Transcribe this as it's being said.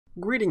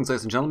Greetings,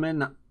 ladies and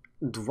gentlemen.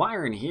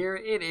 Dwyrin here.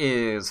 It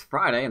is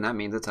Friday, and that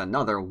means it's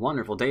another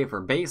wonderful day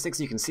for basics.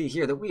 You can see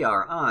here that we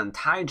are on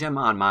TieGem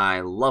on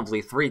my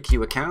lovely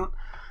 3Q account,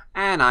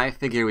 and I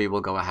figure we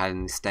will go ahead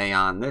and stay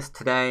on this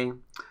today.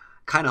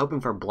 Kind of hoping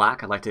for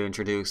black. I'd like to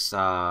introduce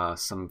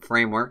some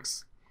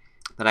frameworks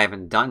that I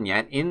haven't done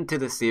yet into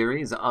the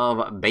series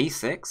of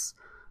basics,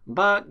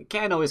 but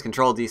can't always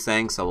control these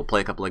things, so we'll play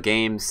a couple of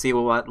games, see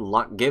what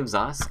luck gives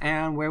us,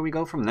 and where we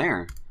go from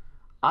there.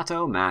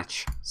 Auto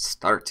match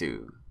start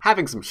to.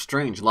 Having some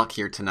strange luck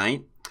here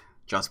tonight.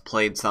 Just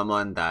played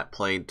someone that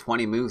played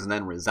 20 moves and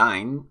then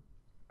resigned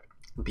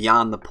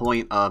beyond the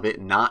point of it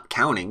not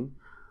counting.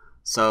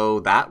 So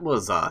that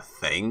was a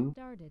thing.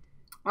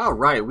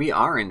 Alright, we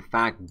are in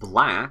fact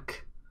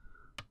black.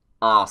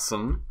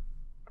 Awesome.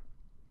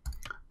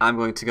 I'm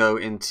going to go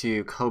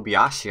into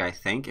Kobayashi, I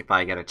think, if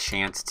I get a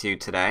chance to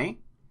today.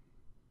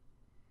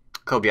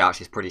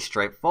 Kobayashi's pretty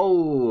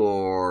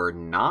straightforward.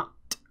 Not.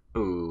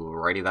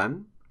 Alrighty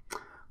then.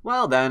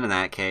 Well then, in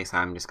that case,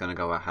 I'm just going to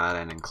go ahead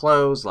and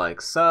enclose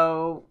like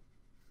so.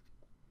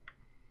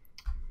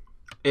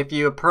 If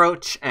you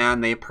approach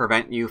and they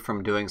prevent you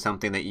from doing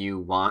something that you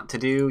want to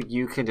do,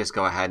 you can just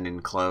go ahead and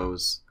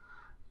enclose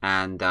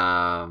and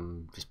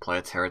just play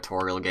a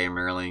territorial game,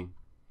 really.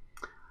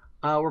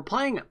 We're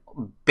playing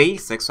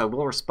basic, so I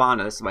will respond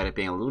to this despite it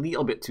being a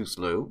little bit too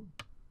slow.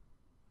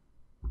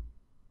 Do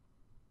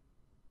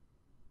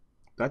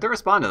I have to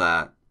respond to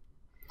that?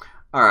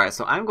 Alright,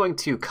 so I'm going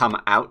to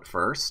come out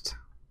first.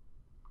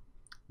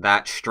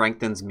 That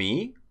strengthens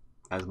me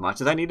as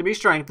much as I need to be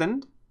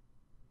strengthened.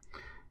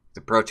 He's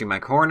approaching my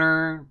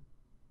corner.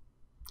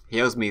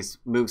 He owes me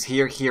moves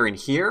here, here, and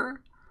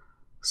here.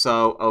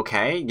 So,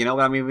 okay, you know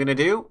what I'm even going to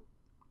do?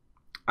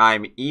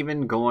 I'm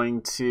even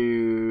going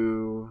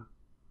to...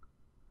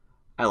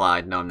 I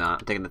lied. No, I'm not.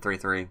 I'm taking the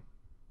 3-3.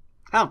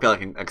 I don't feel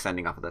like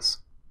extending off of this.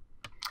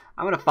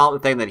 I'm going to follow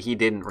the thing that he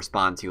didn't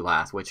respond to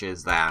last, which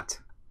is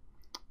that.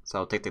 So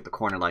I'll take the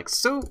corner like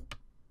so.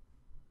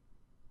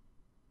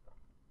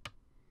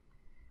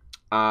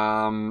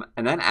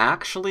 And then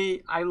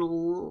actually,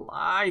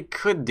 I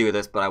could do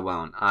this, but I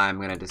won't. I'm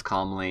going to just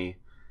calmly,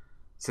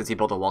 since he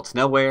built a wall to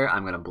nowhere,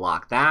 I'm going to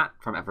block that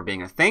from ever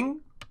being a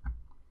thing.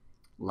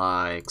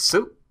 Like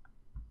so.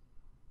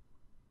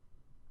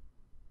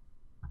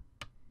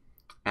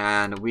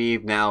 And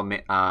we've now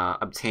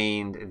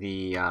obtained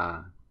the...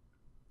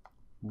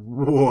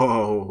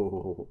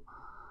 Whoa.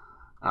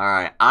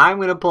 Alright, I'm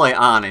going to play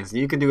honest.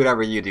 You can do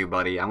whatever you do,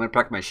 buddy. I'm going to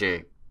protect my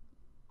shape.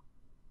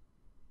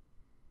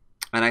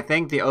 And I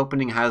think the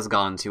opening has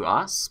gone to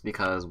us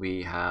because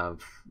we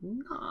have...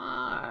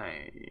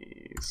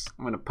 Nice.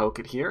 I'm going to poke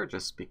it here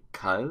just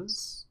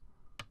because.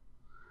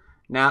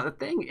 Now, the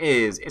thing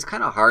is, it's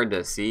kind of hard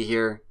to see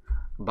here,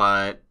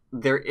 but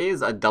there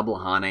is a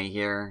double Hane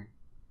here.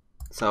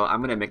 So I'm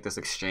going to make this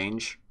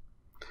exchange.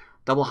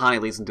 Double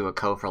Hane leads into a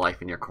Ko for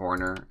life in your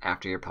corner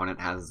after your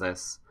opponent has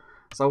this.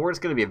 So we're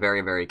just going to be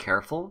very, very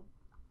careful.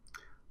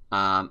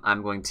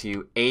 I'm going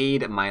to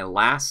aid my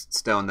last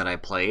stone that I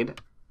played.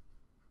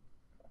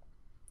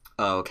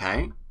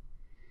 Okay.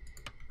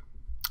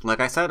 Like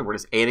I said, we're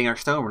just aiding our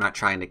stone. We're not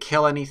trying to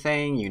kill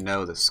anything. You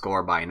know the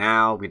score by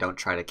now. We don't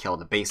try to kill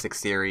the basic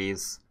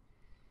series.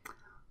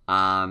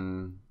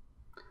 There's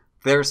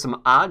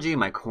some Aji in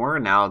my corner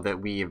now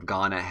that we've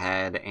gone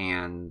ahead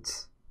and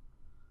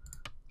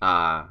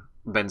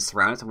been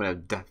surrounded. So I'm going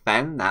to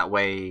defend. That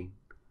way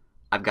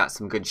I've got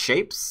some good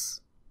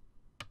shapes.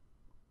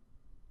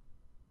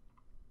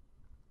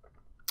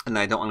 And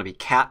I don't want to be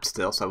capped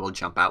still, so I will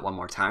jump out one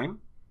more time.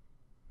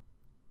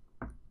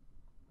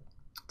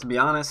 To be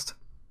honest,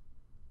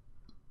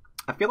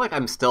 I feel like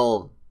I'm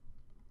still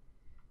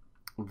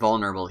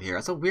vulnerable here.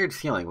 That's a weird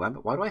feeling. Why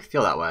do I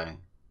feel that way?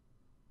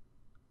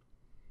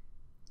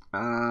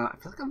 I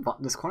feel like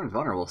this corner's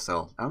vulnerable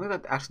still. I don't think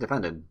that actually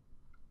defended.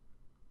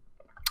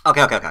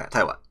 Okay. I'll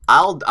tell you what.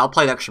 I'll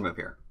play an extra move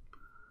here.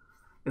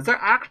 Is there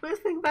actually a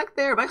thing back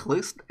there? Am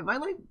I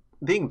like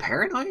being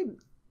paranoid?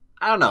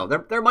 I don't know.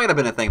 There might have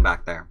been a thing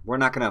back there. We're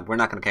not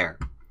gonna care.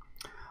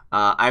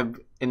 I've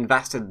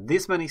invested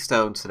this many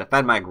stones to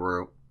defend my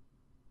group.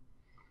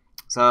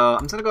 So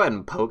I'm just gonna go ahead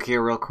and poke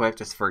here real quick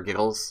just for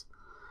giggles.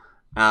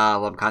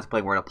 While I'm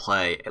contemplating where to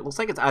play. It looks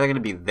like it's either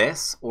gonna be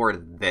this or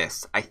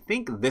this. I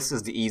think this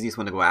is the easiest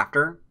one to go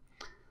after.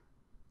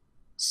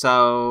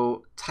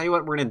 So tell you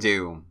what we're gonna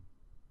do.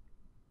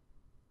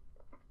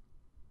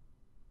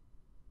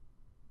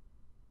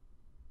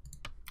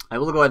 I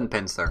will go ahead and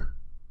pincer.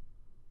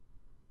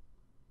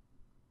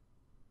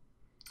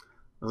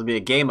 This will be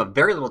a game of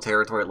very little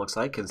territory, it looks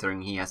like,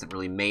 considering he hasn't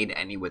really made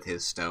any with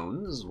his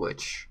stones,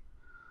 which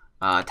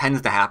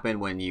tends to happen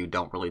when you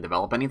don't really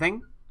develop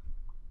anything.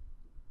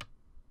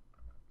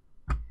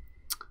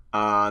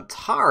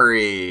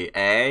 Tari,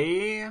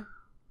 eh?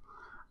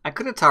 I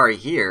could have Tari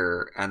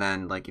here, and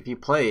then, like, if he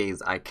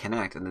plays, I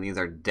connect, and then these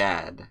are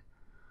dead.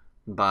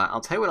 But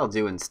I'll tell you what I'll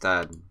do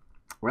instead.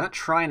 We're not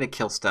trying to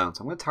kill stones,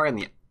 so I'm going to Tari on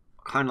the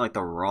kind of like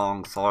the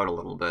wrong side a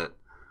little bit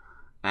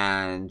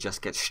and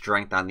just get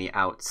strength on the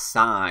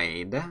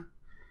outside.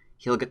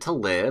 he'll get to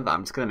live.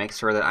 I'm just going to make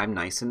sure that I'm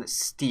nice and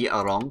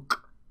stierunk.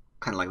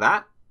 Kind of like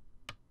that.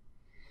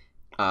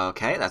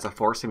 Okay, that's a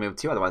force to move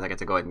to. Otherwise, I get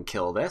to go ahead and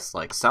kill this,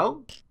 like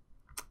so.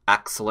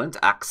 Excellent,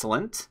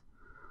 excellent.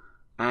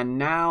 And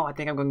now I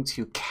think I'm going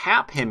to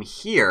cap him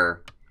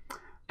here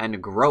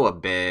and grow a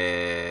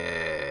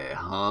bit.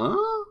 Huh?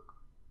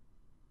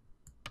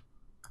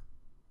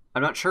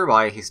 I'm not sure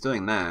why he's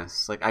doing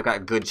this. Like, I've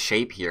got good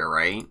shape here,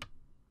 right?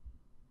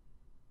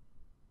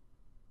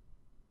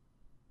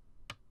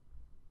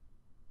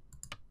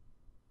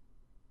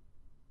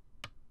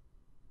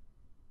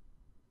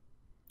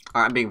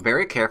 Alright, I'm being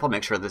very careful,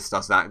 make sure this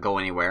does not go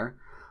anywhere.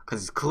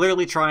 Because he's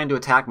clearly trying to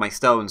attack my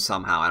stones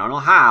somehow. I don't know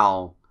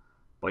how,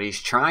 but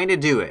he's trying to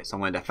do it, so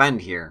I'm going to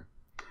defend here.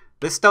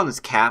 This stone is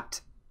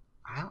capped.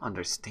 I don't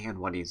understand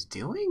what he's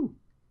doing.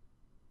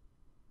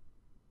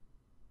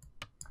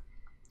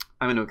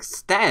 I'm going to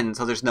extend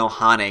so there's no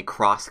Hane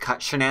cross-cut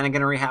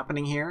shenaniganery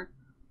happening here.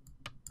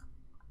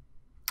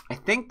 I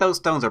think those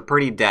stones are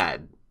pretty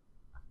dead.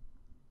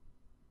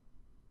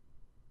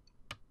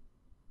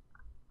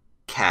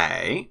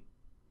 Okay.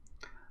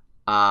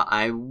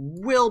 I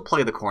will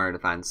play the corner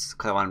defense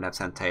because I want him to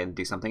have Sente and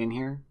do something in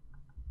here.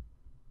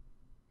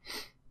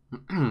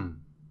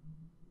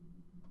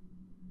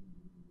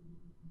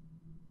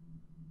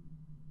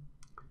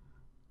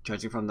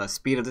 Judging from the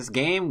speed of this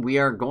game, we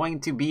are going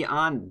to be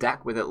on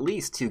deck with at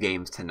least 2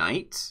 games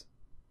tonight.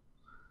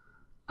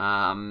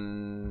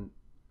 I'm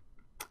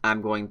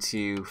going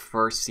to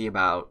first see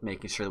about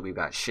making sure that we've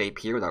got shape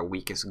here with our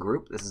weakest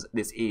group.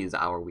 This is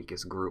our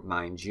weakest group,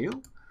 mind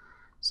you.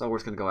 So we're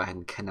just going to go ahead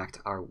and connect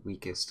our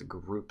weakest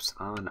groups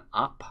on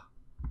up.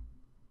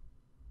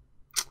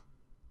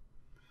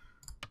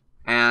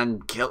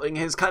 And killing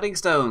his cutting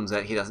stones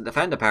that he doesn't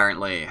defend,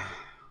 apparently.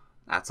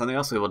 That's something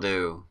else we will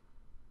do.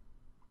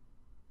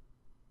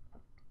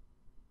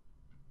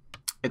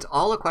 It's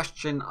all a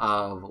question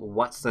of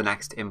what's the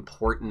next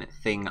important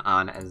thing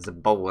on the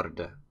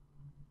board.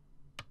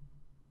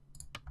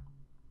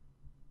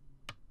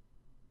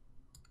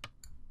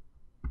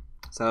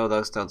 So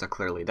those stones are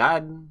clearly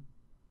dead.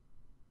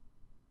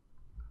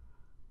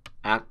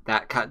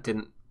 That cut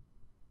didn't...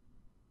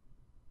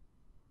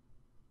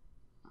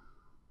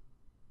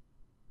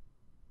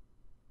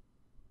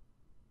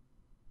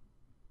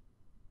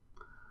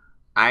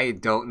 I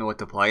don't know what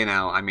to play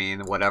now. I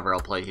mean, whatever I'll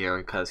play here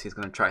because he's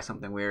going to try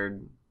something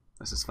weird.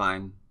 This is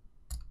fine.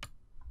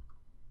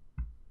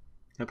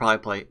 He'll probably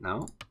play...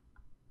 No?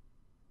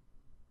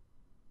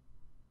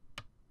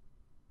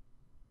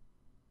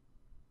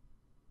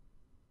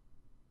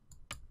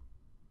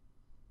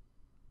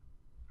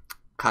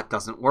 Cut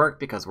doesn't work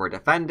because we're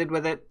defended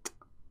with it.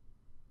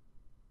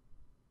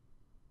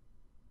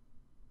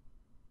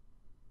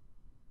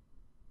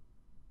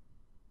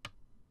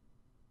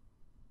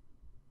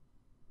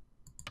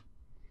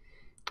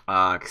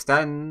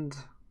 Extend.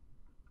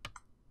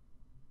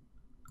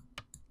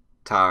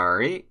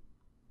 Atari.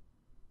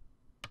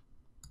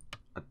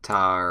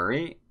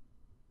 Atari.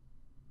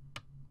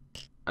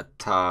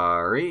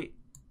 Atari.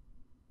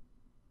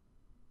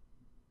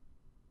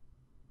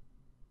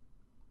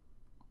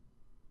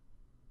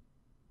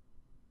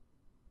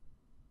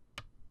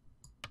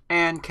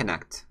 And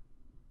connect.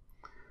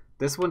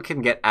 This one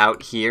can get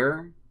out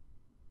here.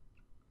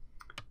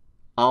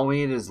 All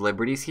we need is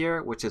liberties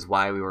here, which is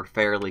why we were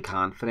fairly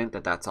confident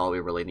that that's all we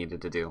really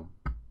needed to do.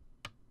 I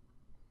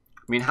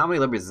mean, how many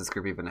liberties does this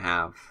group even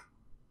have?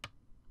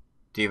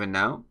 Do you even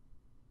know?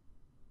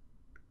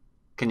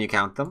 Can you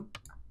count them?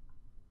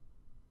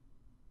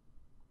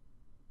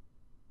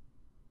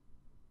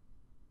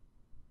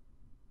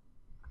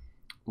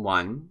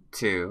 One,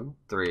 two,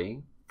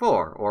 three,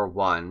 four, or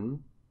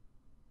 1,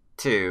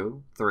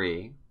 2,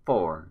 3,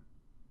 4.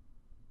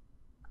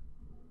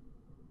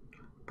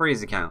 Pretty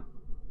easy count.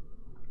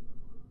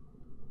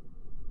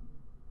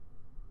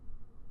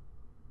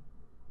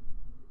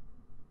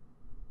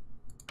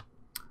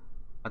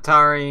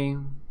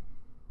 Atari.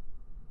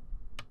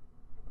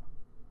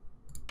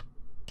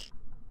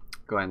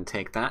 Go ahead and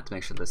take that to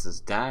make sure this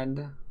is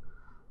dead.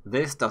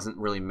 This doesn't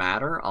really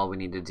matter. All we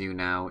need to do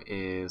now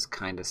is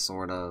kind of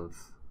sort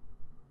of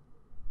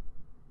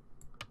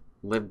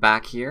live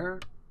back here.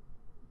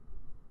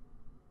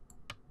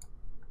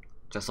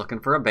 Just looking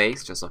for a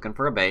base, just looking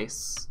for a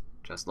base,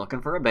 just looking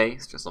for a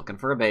base, just looking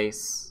for a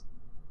base.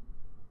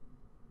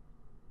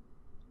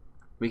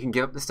 We can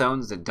give up the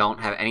stones that don't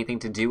have anything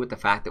to do with the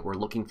fact that we're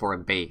looking for a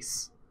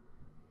base.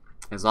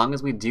 As long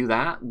as we do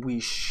that,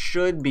 we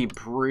should be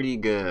pretty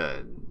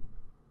good.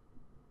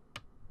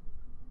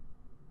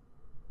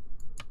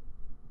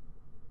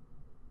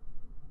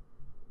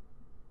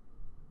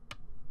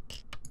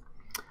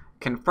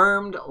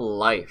 Confirmed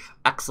life.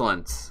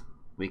 Excellent.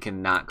 We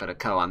cannot go to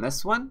Ko on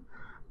this one.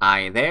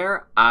 I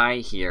there, I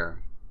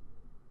here.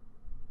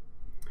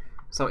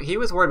 So he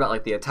was worried about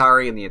like the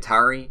Atari and the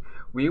Atari.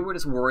 We were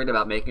just worried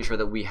about making sure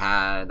that we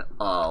had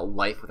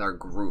life with our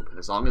group.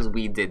 As long as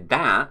we did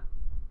that,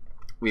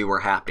 we were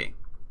happy.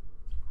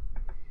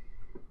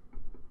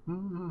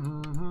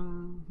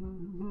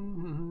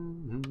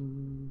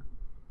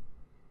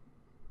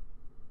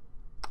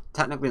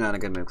 Technically not a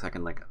good move because I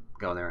can like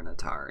go there and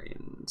Atari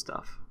and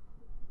stuff,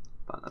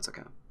 but that's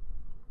okay.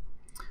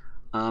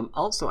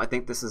 Also, I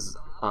think this is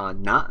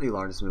not the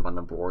largest move on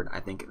the board. I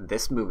think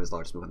this move is the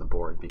largest move on the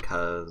board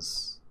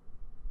because...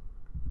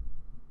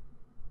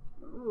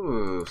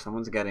 Ooh,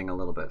 someone's getting a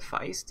little bit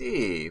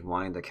feisty,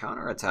 wanting to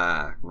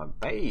counterattack my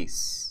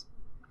base.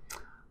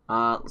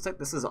 Looks like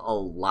this is a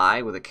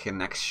lie with a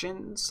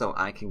connection, so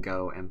I can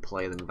go and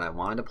play the move I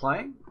wanted to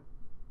play.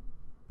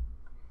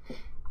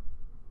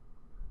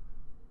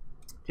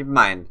 Keep in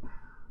mind,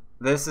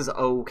 this is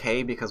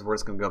okay because we're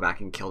just going to go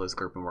back and kill this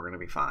group and we're going to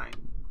be fine,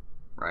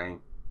 right?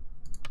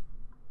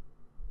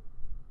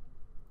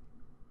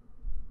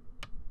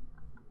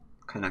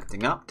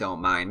 Connecting up, don't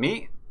mind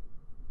me.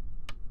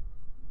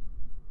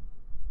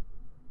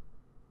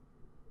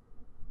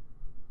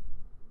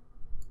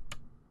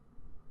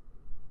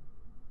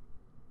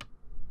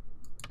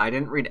 I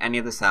didn't read any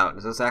of this out.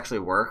 Does this actually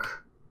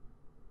work?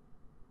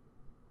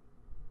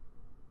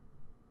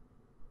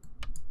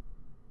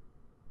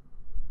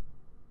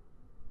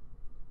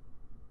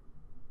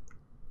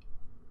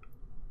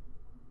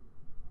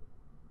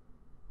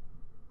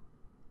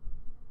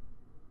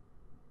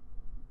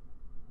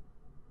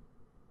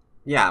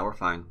 Yeah, we're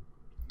fine.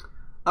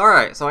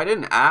 Alright, so I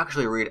didn't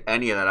actually read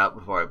any of that out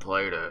before I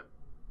played it.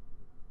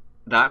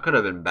 That could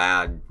have been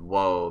bad.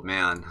 Whoa,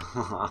 man.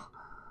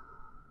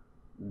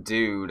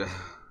 Dude.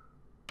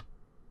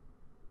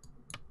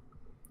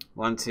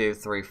 1, 2,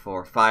 3,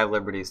 4. 5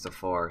 liberties to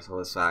 4, so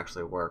this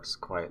actually works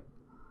quite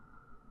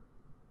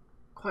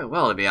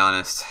well, to be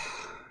honest.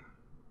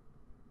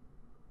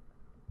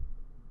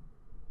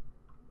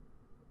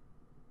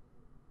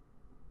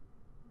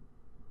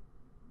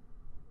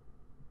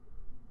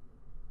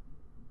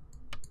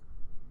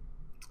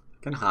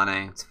 Can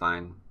Hane, it's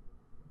fine.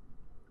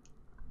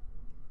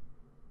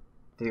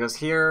 If he goes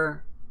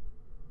here,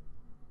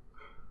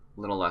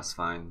 a little less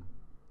fine.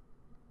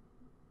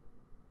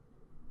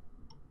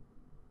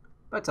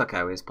 But it's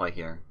okay, we just play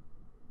here.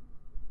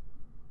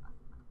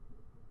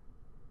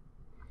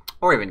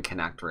 Or even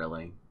connect,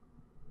 really.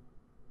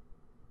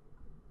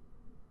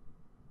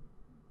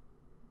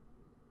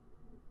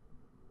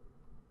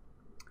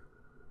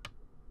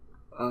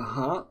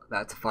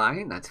 That's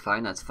fine, that's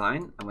fine, that's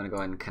fine. I'm gonna go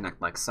ahead and connect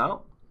like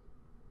so.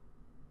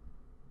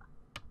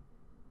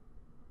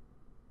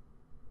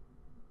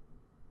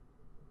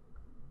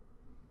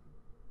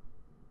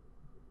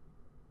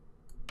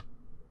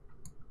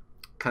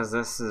 Because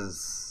this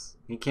is...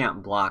 he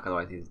can't block,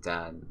 otherwise he's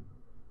dead.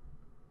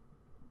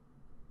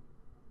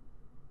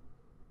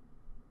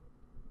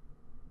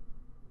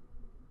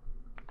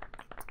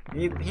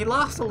 He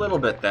lost a little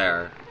bit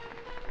there.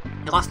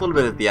 He lost a little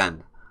bit at the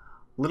end.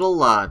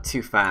 Little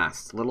too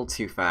fast. Little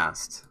too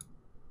fast.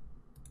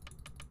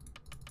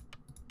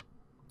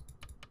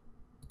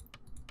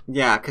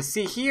 Yeah, because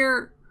see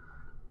here,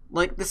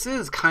 like, this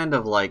is kind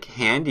of like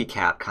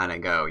handicap kind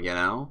of go, you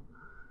know?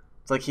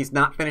 It's like he's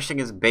not finishing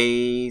his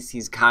base.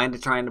 He's kind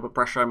of trying to put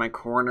pressure on my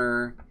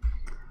corner.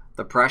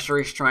 The pressure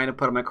he's trying to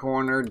put on my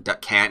corner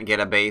can't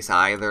get a base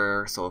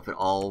either. So if it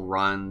all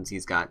runs,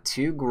 he's got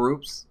 2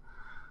 groups.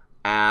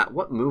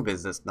 What move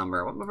is this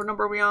number? What move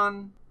number are we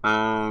on?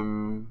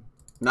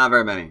 Not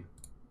very many.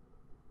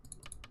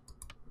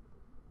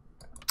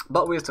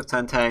 But we just took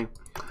Tente.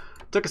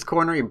 Took his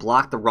corner. He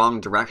blocked the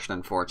wrong direction,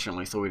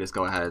 unfortunately. So we just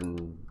go ahead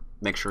and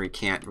make sure he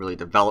can't really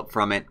develop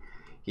from it.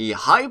 He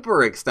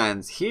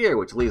hyperextends here,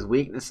 which leaves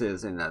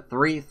weaknesses in the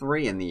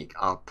 3-3 in the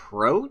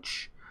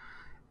approach,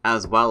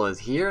 as well as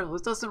here.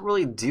 This doesn't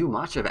really do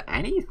much of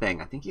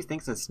anything. I think he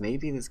thinks this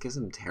gives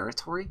him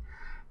territory.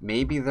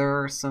 Maybe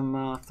there are some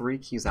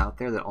 3Qs out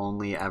there that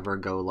only ever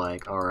go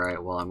like,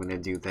 alright, well, I'm going to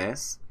do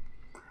this.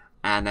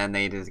 And then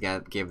they just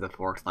give the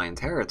 4th line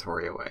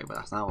territory away. But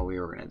that's not what we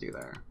were going to do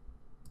there.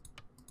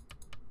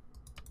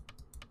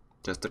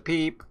 Just a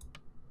peep.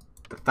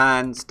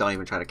 Defense. Don't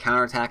even try to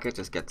counterattack it.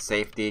 Just get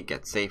safety.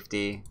 Get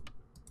safety.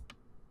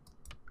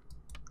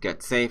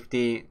 Get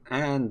safety.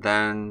 And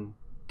then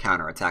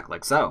counterattack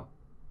like so.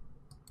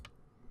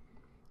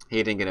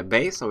 He didn't get a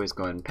base, so he's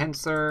going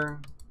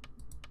pincer.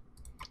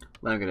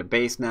 Let him get a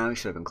base now. He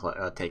should have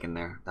been taken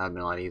there. That would have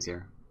been a lot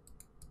easier.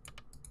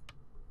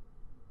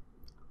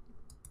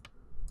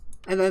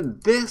 And then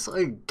this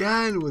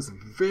again was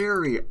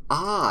very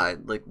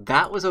odd. Like,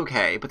 that was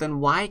okay, but then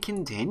why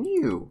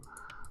continue?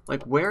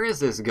 Like, where is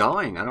this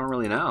going? I don't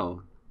really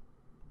know.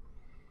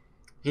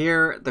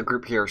 Here, the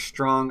group here is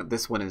strong.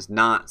 This one is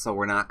not, so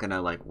we're not going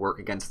to like work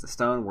against the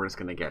stone. We're just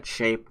going to get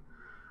shape.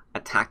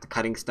 Attack the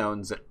cutting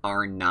stones that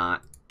are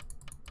not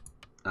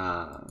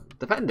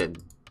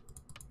defended.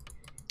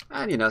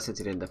 And you know, since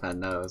he didn't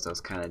defend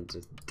those kind of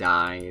just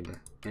died.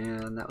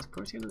 And that was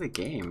pretty much the end of the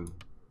game.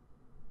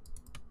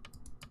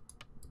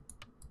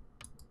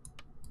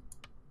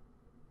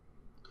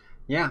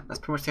 Yeah, that's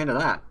pretty much the end of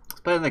that.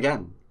 Let's play it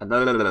again.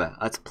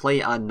 Let's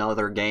play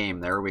another game.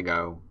 There we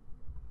go.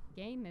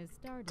 Game is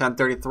started.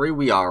 10:33.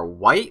 We are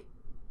white.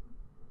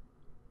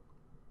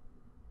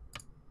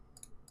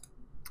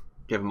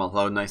 Give him a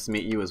hello. Nice to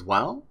meet you as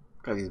well,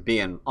 because he's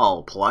being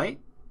all polite.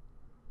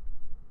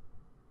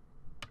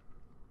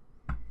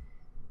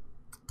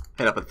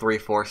 Hit up a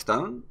 3/4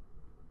 stone,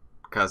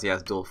 because he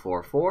has dual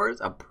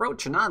 4/4s.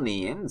 Approaching on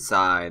the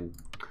inside.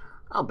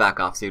 I'll back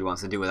off, see what he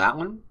wants to do with that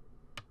one.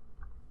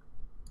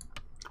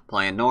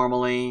 Playing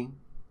normally.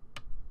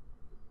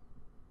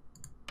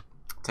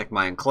 Take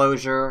my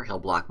enclosure. He'll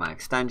block my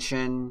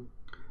extension.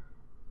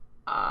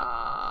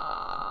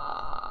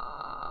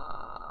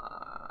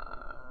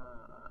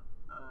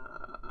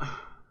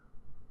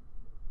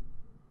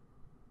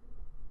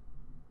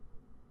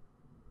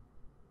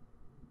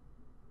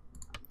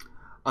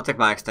 I'll take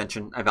my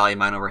extension. I value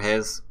mine over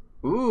his.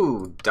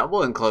 Ooh,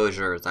 double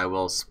enclosures. I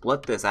will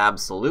split this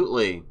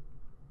absolutely.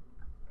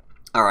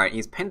 Alright,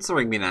 he's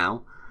pincering me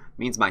now.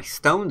 Means my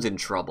stone's in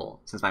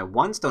trouble. Since my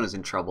one stone is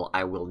in trouble,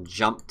 I will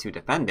jump to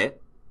defend it.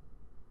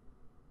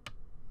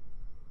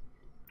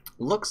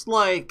 Looks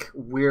like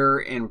we're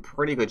in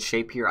pretty good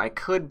shape here. I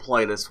could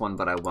play this one,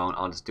 but I won't.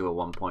 I'll just do a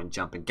 1-point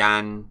jump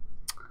again.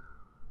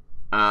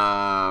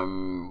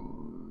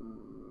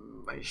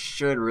 I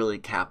should really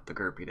cap the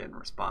GURP he didn't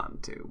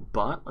respond to.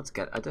 But let's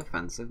get a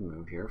defensive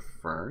move here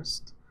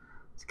first.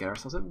 Let's get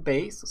ourselves a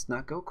base. Let's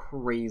not go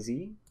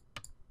crazy.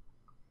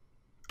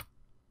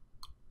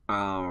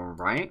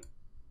 Alright.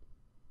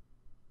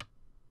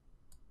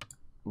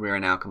 We are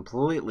now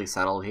completely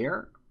settled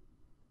here.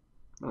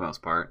 For the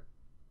most part.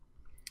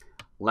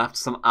 Left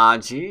some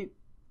Aji.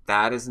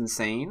 That is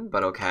insane,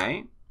 but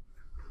okay.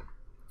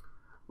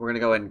 We're gonna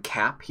go ahead and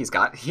cap. He's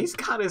got his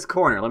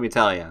corner, let me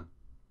tell you.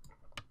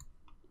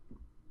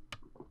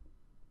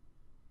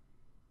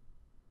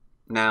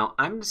 Now,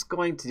 I'm just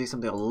going to do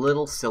something a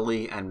little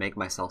silly and make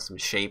myself some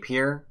shape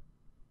here.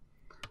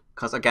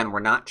 Because, again,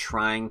 we're not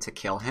trying to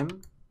kill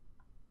him.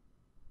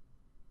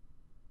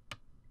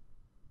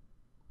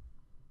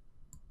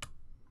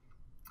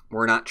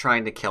 We're not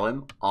trying to kill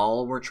him.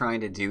 All we're trying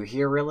to do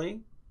here,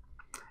 really,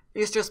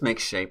 is just make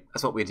shape.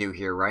 That's what we do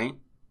here, right?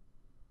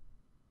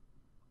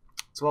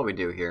 That's what we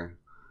do here.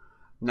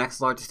 Next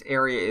largest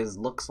area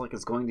looks like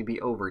it's going to be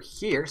over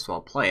here, so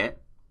I'll play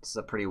it. This is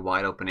a pretty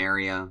wide open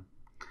area.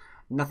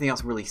 Nothing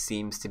else really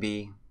seems to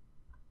be.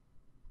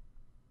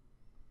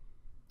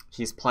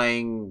 He's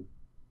playing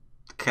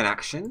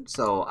connection,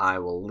 so I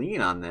will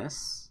lean on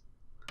this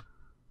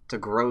to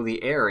grow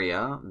the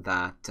area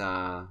that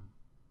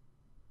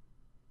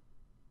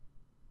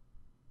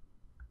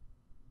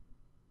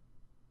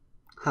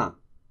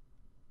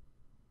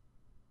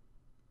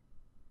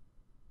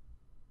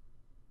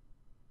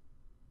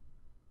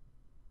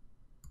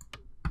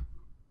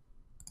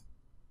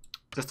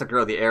just to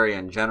grow the area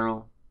in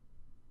general.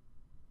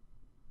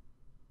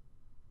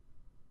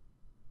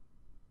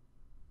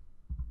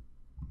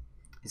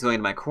 He's going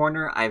to my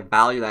corner. I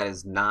value that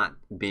as not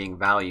being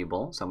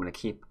valuable, so I'm going to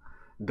keep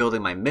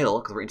building my middle,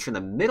 because we're interested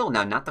in the middle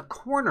now, not the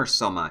corner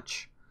so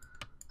much.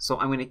 So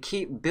I'm going to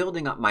keep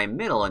building up my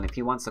middle, and if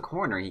he wants the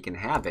corner, he can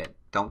have it.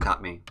 Don't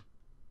cut me.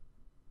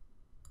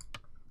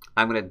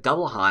 I'm going to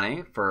double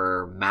Hane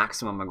for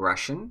maximum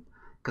aggression,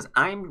 because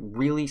I'm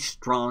really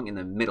strong in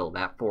the middle.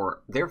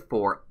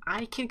 Therefore,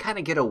 I can kind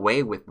of get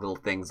away with little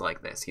things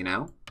like this, you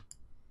know?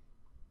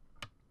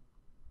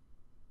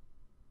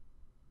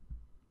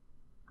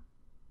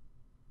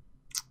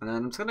 And then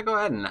I'm just going to go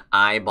ahead and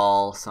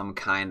eyeball some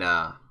kind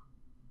of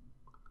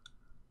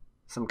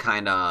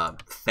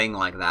thing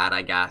like that,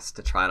 I guess,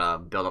 to try to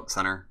build up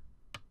center.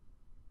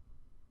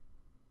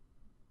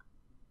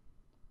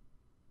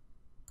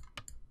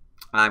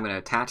 I'm going to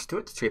attach to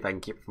it to see if I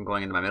can keep it from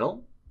going into my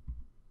middle.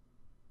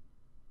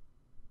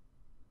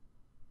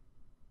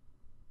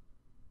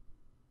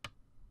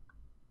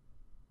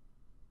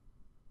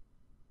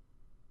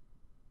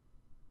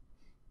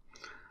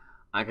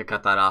 I could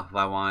cut that off if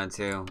I wanted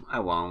to. I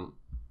won't.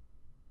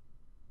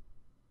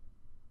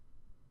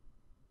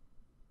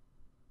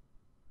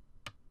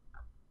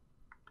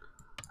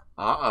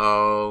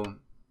 Uh-oh.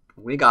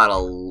 We got a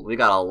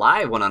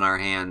live one on our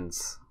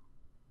hands.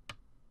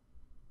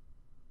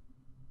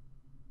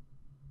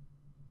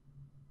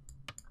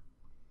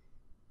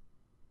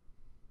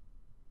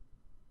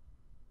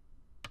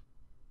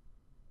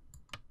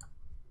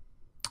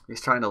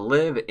 He's trying to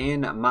live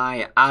in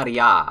my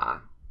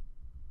area.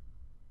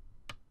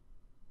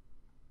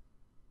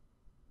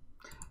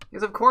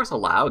 He's of course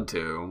allowed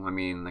to. I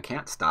mean, I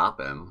can't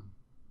stop him.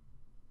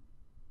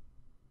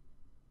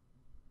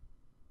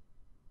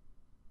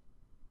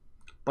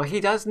 But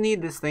he does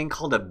need this thing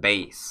called a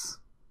base.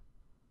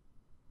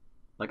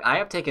 Like, I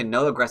have taken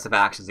no aggressive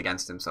actions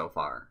against him so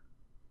far.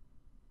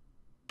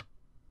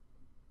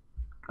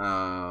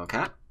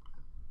 Okay.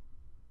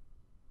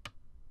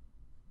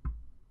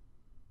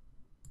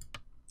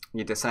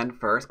 You descend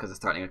first because it's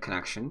starting a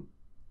connection.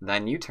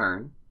 Then you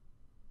turn.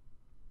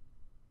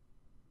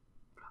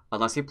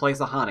 Unless he plays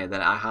the Hane,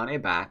 then I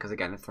Hane back, because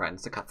again, it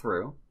threatens to cut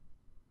through.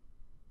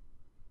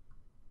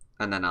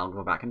 And then I'll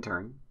go back and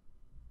turn.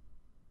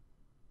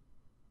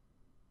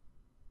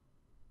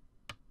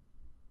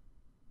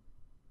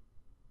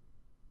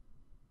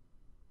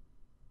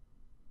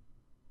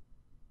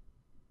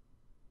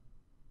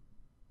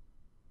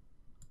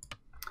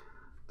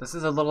 This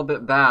is a little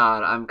bit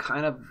bad. I'm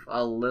kind of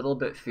a little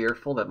bit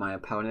fearful that my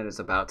opponent is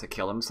about to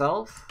kill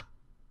himself.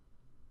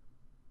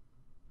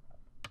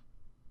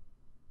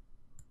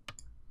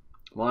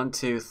 1,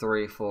 2,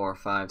 3, 4,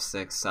 5,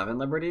 6, 7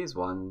 liberties.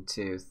 1,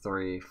 2,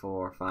 3,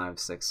 4, 5,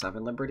 6,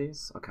 7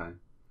 liberties. Okay.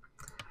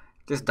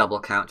 Just double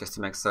count just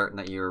to make certain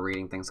that you were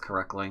reading things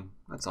correctly.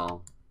 That's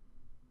all.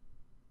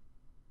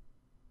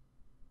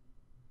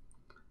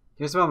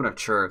 Here's a moment of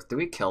truth. Do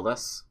we kill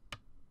this?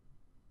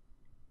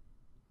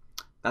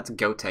 That's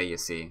Gote, you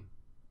see.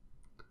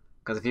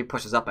 Because if he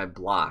pushes up, I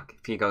block.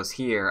 If he goes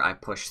here, I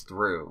push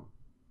through.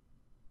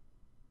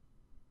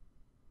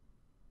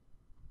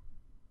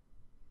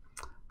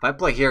 If I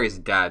play here, he's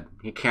dead.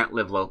 He can't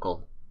live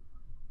local.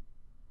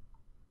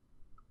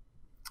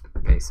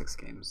 Basics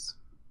games.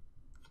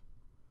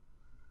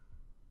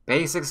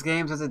 Basics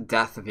games is the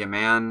death of you,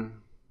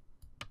 man.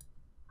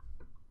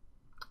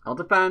 I'll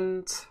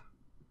defend.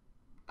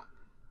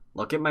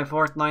 Look at my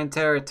 4th line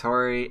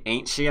territory.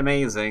 Ain't she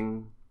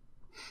amazing?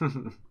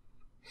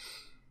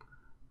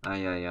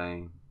 Ay, ay,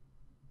 ay.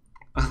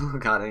 Oh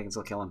god, I can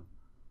still kill him.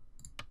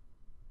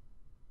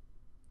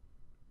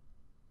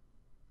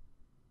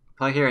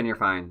 Play here and you're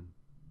fine.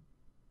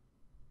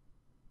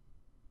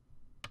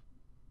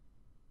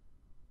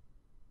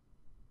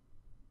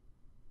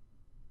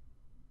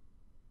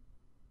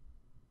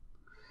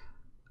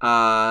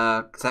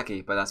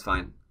 Seki, but that's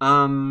fine.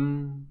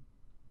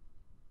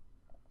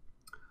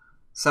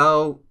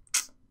 So,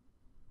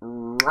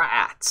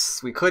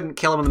 rats. We couldn't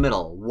kill him in the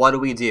middle. What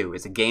do?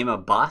 Is a game a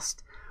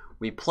bust?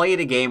 We played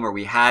a game where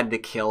we had to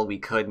kill, we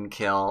couldn't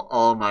kill.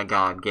 Oh my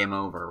god, game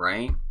over,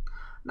 right?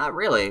 Not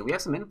really. We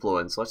have some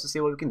influence. Let's just see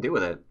what we can do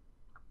with it.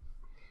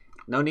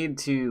 No need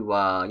to,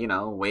 you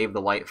know, wave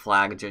the white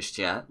flag just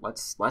yet.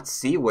 Let's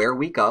see where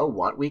we go,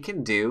 what we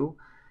can do.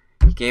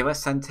 He gave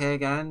us Sente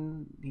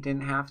again. He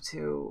didn't have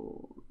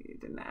to. He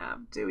didn't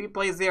have to. He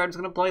plays there. I'm just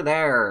going to play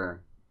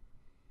there.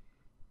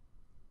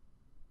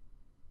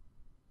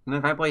 And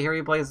if I play here,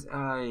 he plays...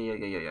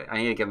 yeah. I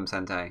need to give him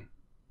Sente.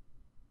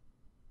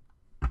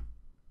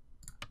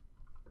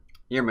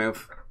 Your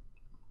move.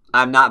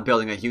 I'm not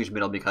building a huge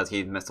middle because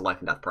he missed a life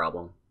and death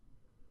problem.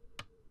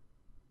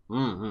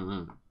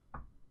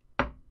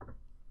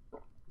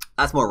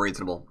 That's more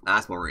reasonable.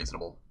 That's more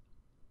reasonable.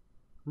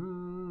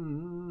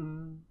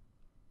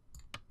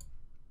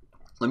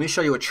 Let me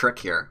show you a trick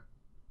here.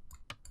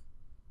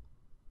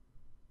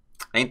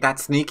 Ain't that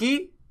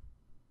sneaky?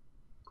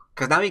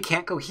 Because now he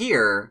can't go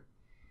here.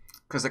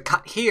 Because a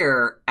cut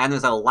here, and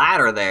there's a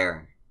ladder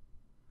there.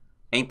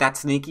 Ain't that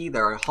sneaky?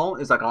 There's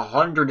like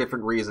 100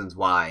 different reasons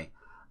why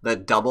the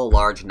double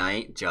large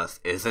knight just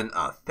isn't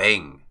a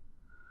thing.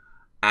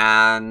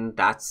 And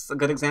that's a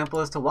good example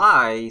as to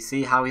why. You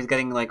see how he's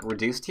getting like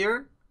reduced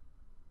here?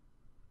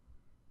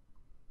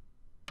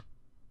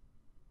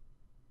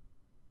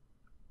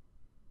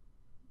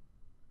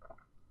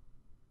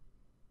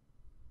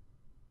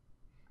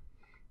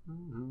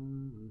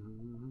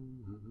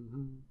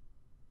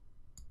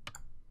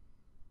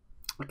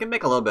 We can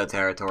make a little bit of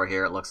territory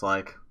here, it looks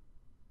like.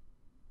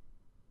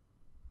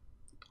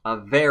 A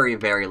very,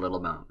 very little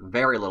amount.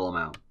 Very little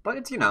amount. But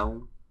it's, you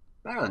know,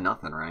 better than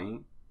nothing, right?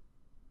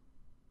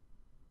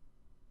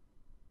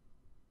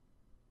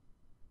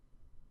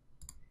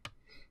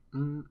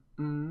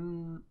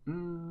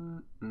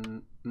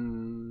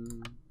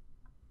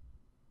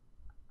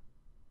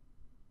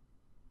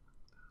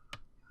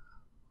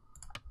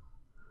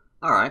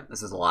 Alright,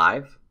 this is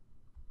live.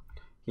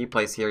 He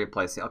plays here, he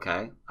plays here.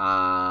 Okay.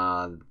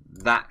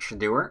 That should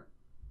do her.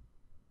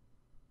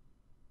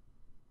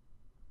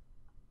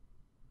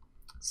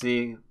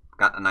 See,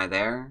 got an eye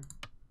there.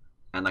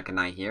 And like an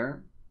eye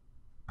here.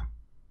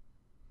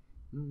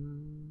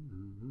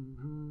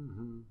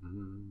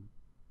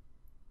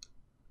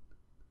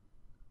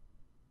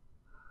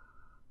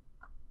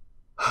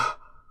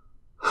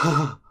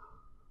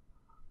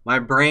 My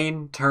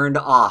brain turned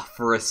off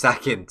for a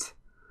second.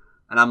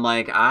 And I'm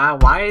like,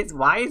 why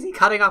is he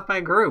cutting off my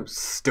group?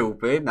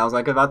 Stupid. And I was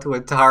like about to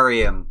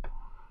Atari him.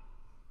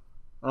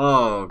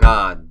 Oh,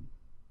 God.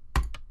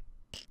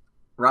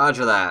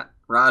 Roger that.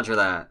 Roger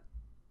that.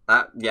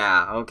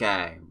 Yeah,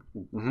 okay.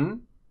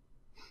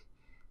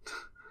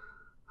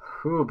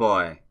 Oh,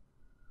 boy.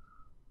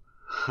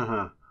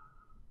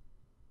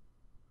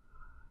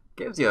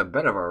 Gives you a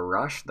bit of a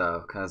rush,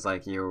 though, because,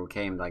 like, you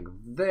came, like,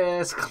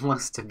 this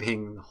close to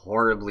being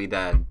horribly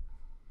dead.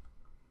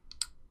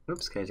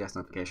 Oops, KGS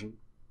notification.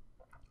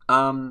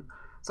 So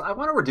I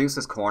want to reduce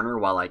this corner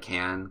while I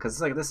can, because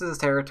it's like, this is his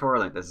territory,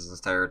 like, this is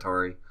his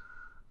territory.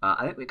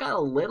 I think we got a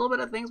little bit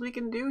of things we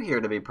can do here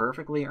to be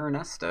perfectly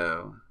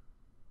Ernesto.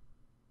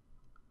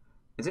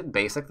 Is it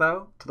basic,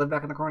 though, to live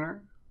back in the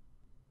corner?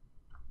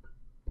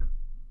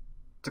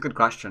 It's a good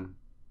question.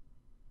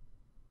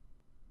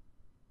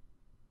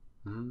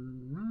 I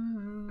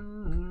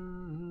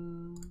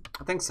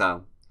think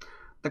so.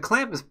 The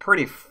clamp is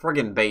pretty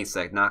friggin'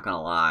 basic, not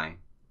gonna lie.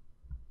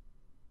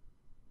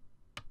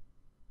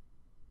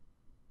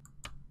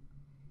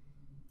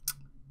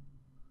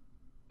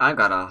 I've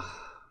got a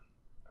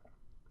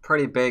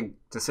pretty big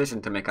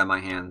decision to make on my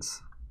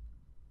hands.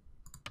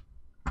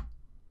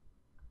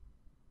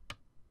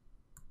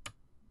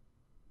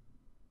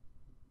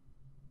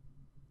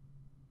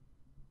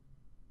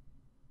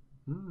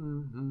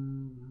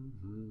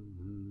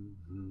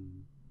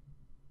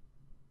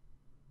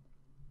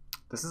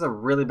 This is a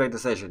really big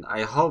decision.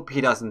 I hope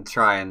he doesn't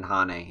try and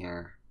Hane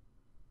here.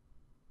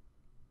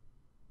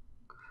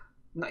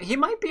 No, he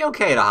might be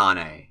okay to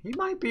Hane. He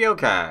might be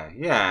okay.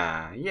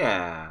 Yeah,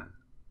 yeah.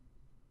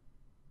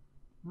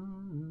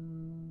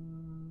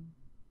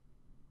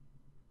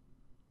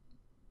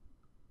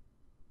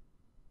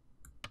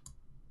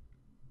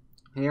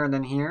 Here and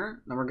then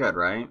here? Then we're good,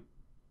 right?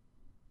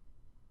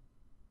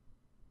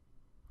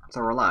 So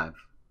we're alive.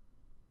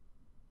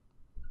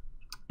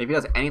 If he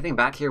does anything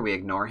back here, we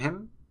ignore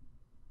him.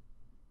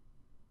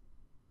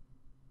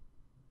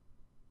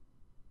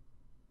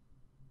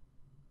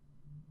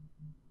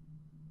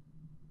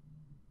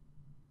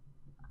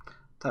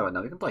 Tell you what,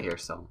 no, we can play here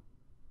still.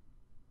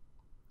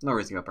 No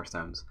reason to give up our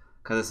stones,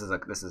 because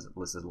this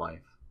is life.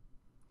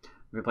 If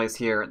we place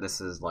here,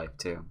 this is life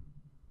too.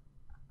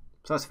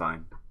 So that's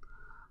fine.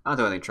 I don't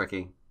do anything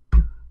tricky. I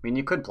mean,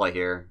 you could play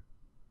here.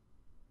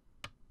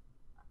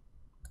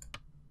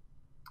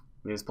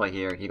 We just play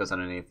here. He goes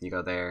underneath. You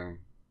go there.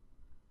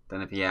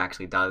 Then if he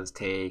actually does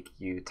take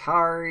you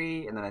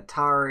Atari, and then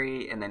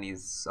Atari, and then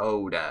he's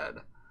so dead.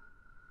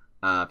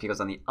 If he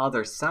goes on the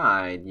other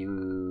side,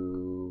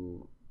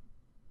 you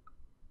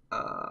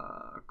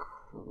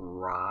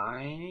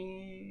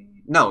cry?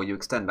 No, you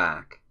extend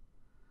back.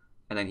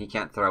 And then he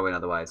can't throw in,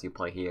 otherwise you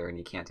play here, and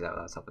you can't do that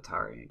without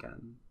self-Atari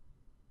again.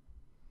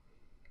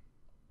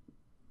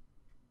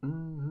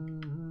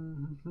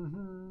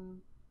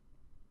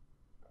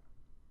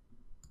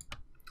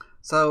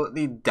 So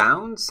the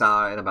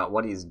downside about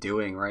what he's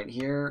doing right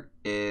here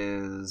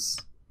is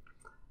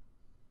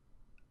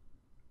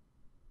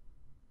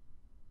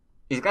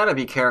he's got to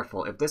be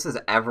careful. If this is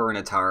ever an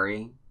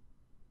Atari,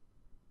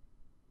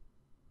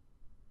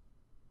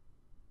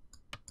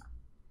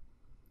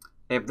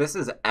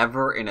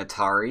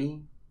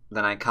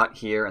 then I cut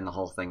here and the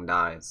whole thing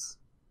dies.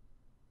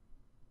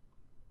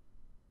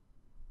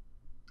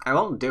 I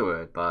won't do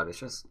it, but it's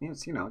just,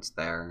 it's, you know, it's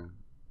there.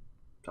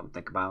 Something to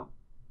think about.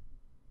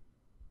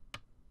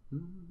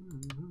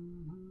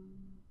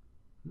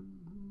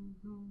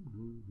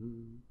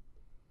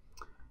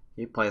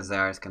 He plays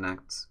there, I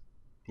connect.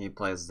 He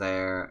plays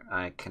there,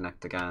 I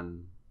connect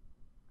again.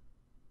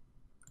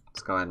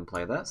 Let's go ahead and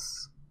play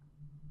this.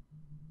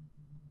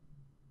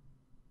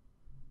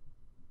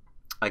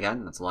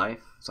 Again, that's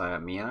life. So I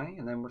got Miai,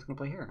 and then we're just gonna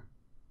play here.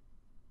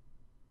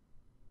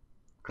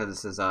 Because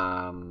this is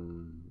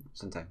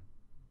Sente.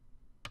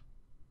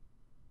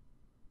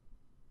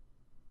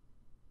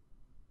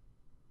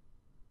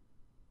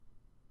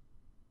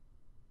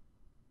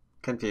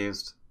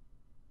 Confused.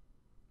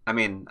 I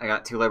mean, I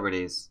got two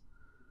liberties.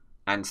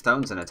 And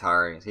stone's an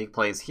Atari. So he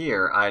plays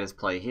here, I just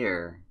play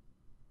here.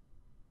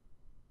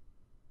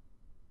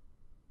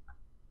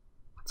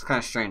 It's kind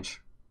of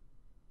strange.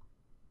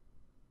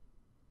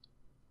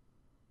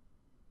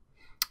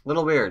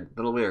 Little weird,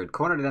 little weird.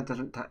 Corner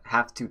doesn't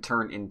have to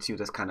turn into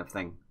this kind of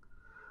thing.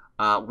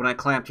 When I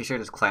clamped, he should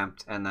have just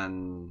clamped and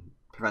then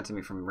prevented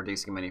me from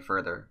reducing him any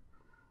further.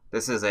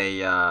 This is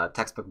a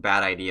textbook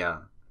bad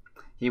idea.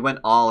 He went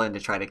all in to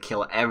try to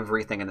kill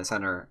everything in the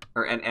center,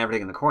 and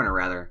everything in the corner,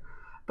 rather.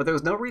 But there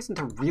was no reason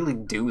to really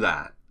do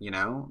that, you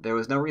know? There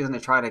was no reason to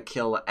try to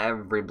kill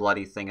every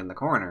bloody thing in the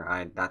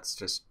corner. That's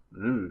just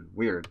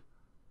weird.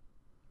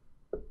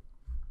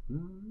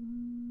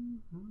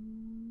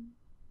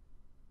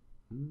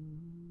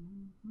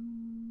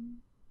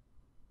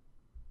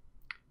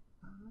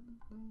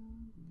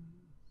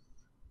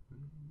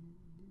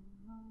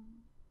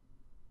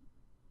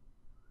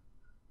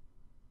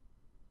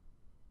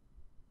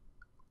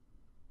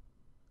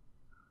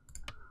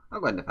 I'll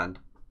go ahead and defend.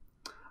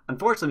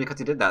 Unfortunately, because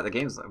he did that, the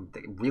game's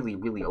really,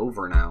 really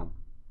over now.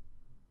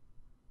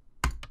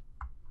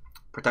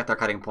 Protect our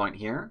cutting point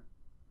here.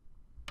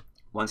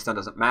 One stone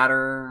doesn't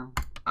matter.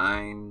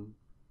 Fine.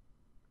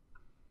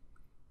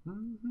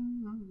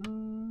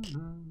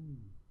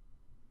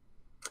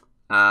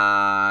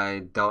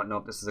 I don't know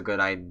if this is a good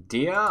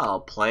idea.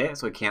 I'll play it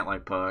so we can't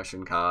like push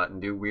and cut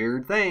and do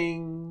weird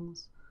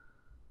things.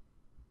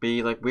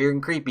 Be like weird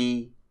and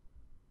creepy.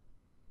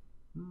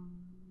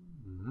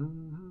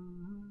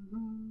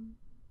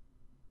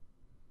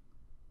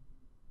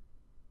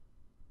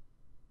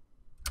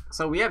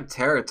 So we have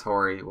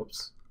territory,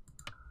 whoops,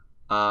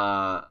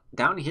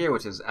 down here,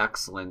 which is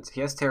excellent.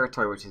 He has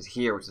territory, which is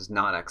here, which is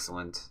not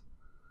excellent.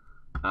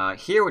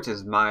 Here, which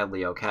is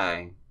mildly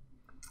okay.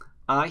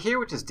 Here,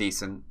 which is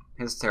decent.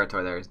 His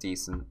territory there is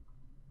decent.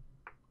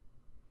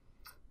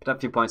 Put up a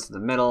few points to the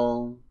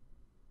middle.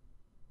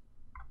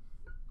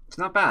 It's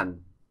not bad.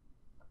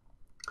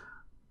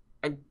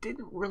 I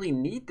didn't really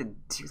need to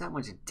do that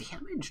much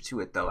damage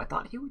to it, though. I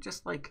thought he would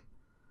just, like,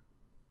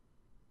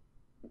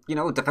 you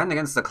know, defend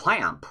against the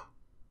clamp.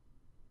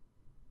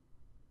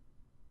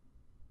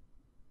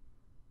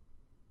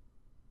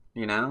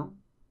 You know?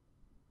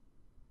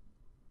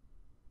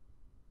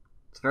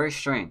 It's very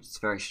strange. It's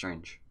very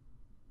strange.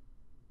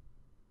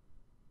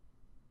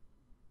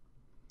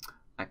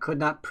 I could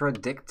not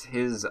predict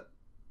his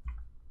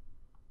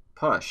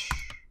push.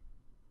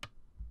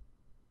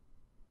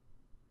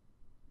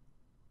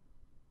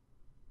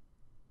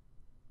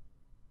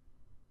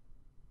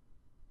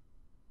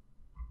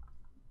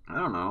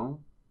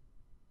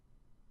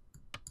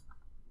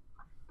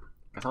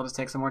 Guess I'll just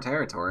take some more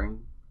territory.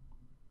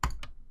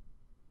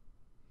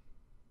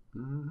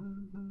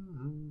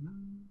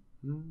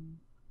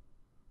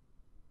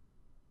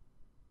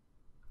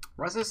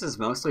 Rest of this is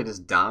mostly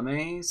just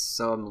dames,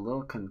 so I'm a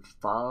little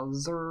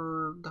confused.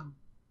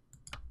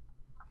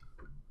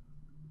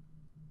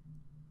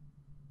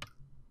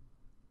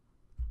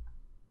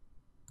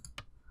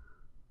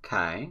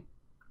 Okay.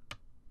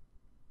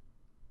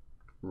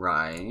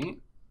 Right.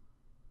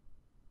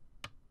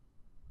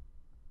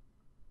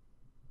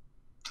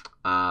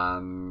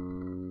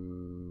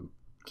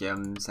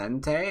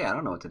 Sente? I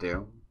don't know what to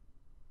do.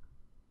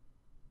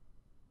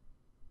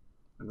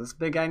 Is this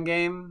big end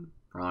game?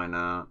 Probably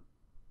not.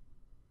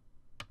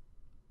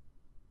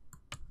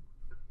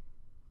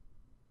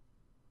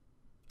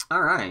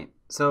 Alright,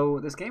 so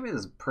this game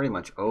is pretty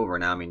much over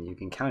now. I mean, you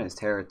can count his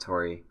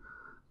territory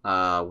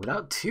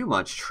without too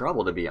much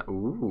trouble to be...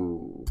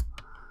 Ooh.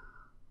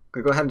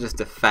 Gonna go ahead and just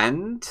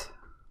defend.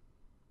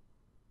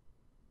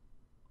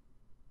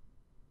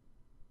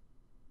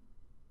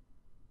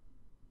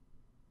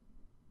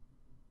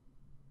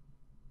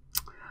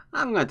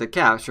 I'm going to have to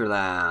capture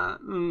that.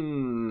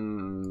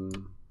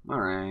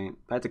 Alright.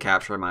 If I have to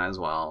capture it, might as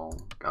well.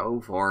 Go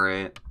for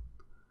it.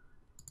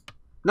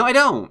 No, I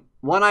don't!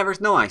 One eye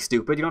versus no eye,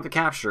 stupid. You don't have to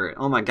capture it.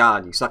 Oh my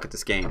god, you suck at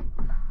this game.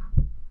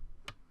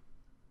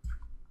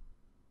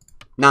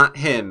 Not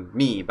him.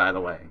 Me, by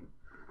the way.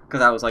 Because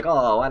I was like,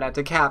 oh, I'd have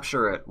to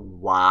capture it.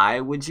 Why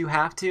would you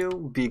have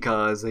to?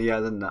 Because he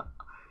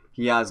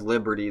has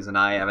liberties and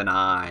I have an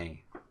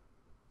eye.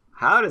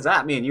 How does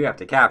that mean you have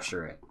to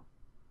capture it?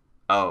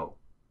 Oh.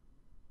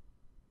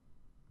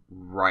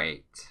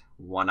 Right.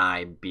 One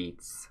eye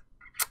beats.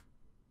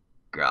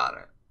 Got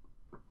it.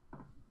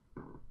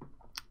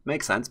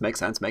 Makes sense, makes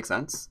sense, makes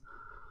sense.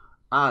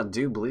 I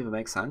do believe it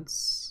makes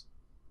sense.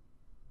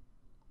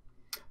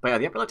 But yeah,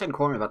 the upper left-hand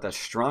corner is about the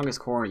strongest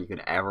corner you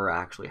could ever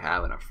actually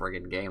have in a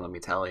friggin' game, let me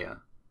tell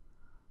you.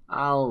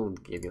 I'll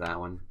give you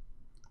that one.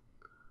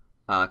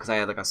 Because I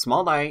had like a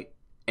small knight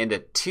and a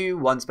 2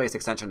 one-space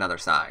extension on the other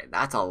side.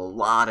 That's a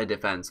lot of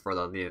defense for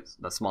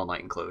the small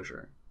knight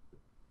enclosure.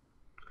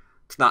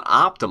 It's not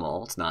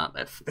optimal, it's not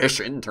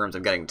efficient in terms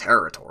of getting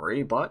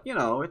territory, but, you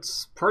know,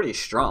 it's pretty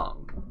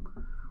strong.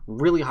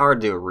 Really hard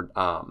to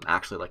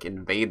actually, like,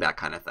 invade that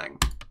kind of thing.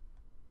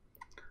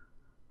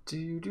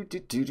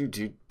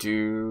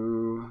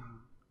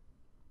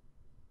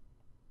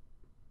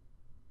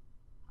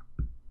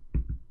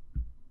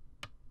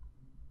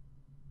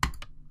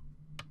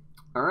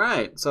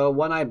 Alright, so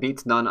one eye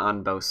beats none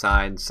on both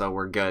sides, so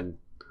we're good.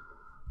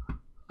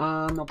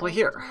 I'll play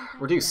here.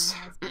 Reduce.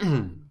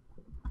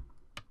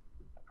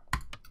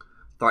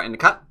 Threaten to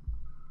cut.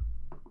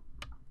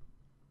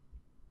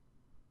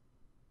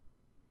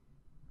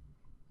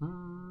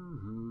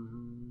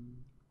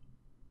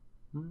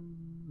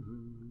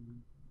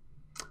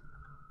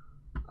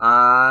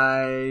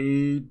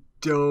 I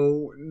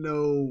don't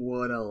know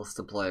what else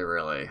to play,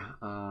 really.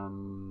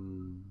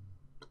 9,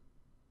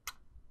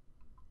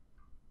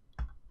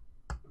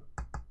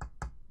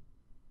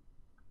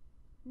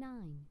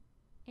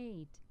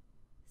 8,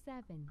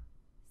 7,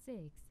 6,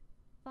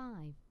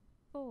 5,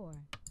 4.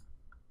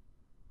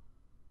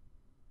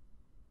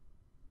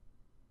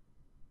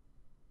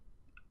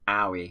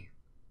 Owie.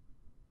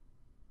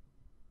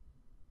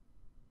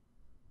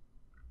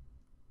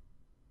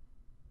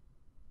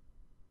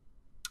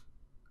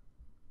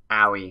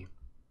 Owie.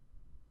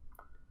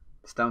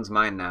 Stone's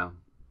mine now.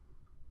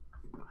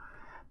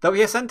 Though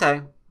he has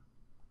Sente.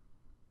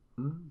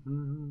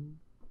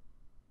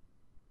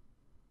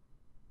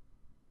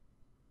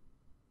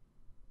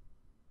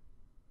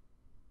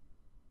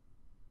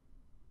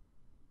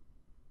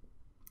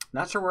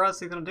 Not sure what else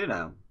he's going to do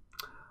now.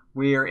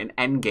 We're in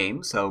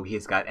endgame, so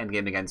he's got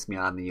endgame against me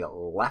on the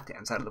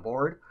left-hand side of the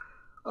board.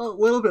 A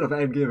little bit of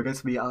endgame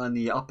against me on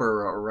the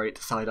upper right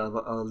side of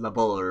the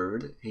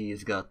board.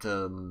 He's got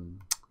a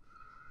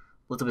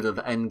little bit of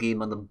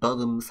endgame on the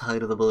bottom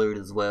side of the board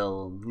as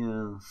well.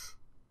 Yes.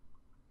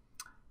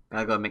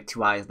 Gotta go make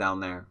 2 eyes down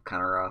there.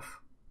 Kind of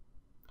rough.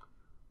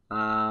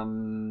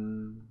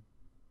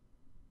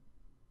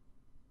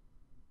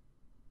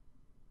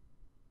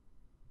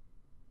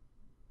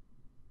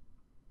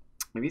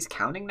 Maybe he's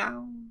counting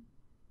now?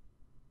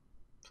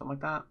 Something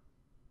like that.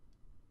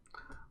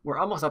 We're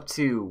almost up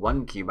to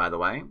 1 cube, by the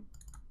way.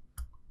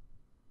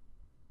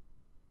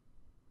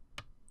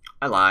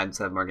 I lied,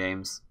 7 more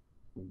games.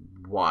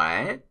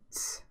 What?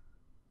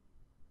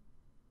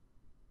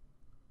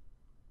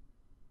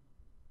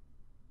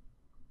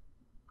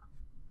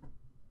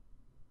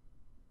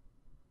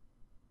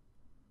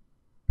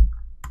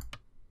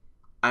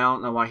 I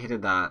don't know why he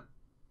did that.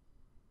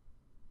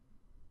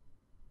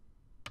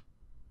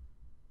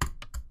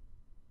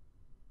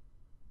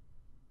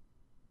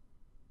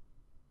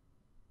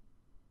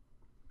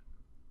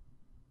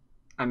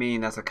 I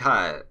mean, that's a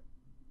cut.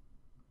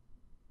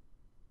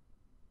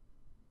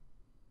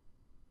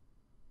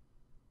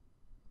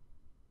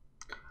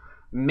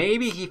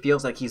 Maybe he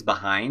feels like he's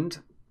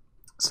behind,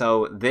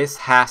 so this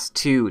has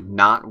to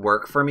not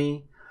work for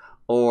me,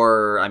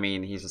 or, I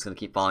mean, he's just going to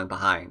keep falling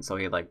behind, so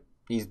he, like,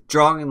 He's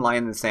drawing a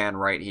line in the sand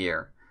right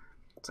here.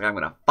 It's like, I'm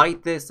going to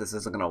fight this. This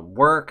isn't going to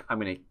work. I'm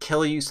going to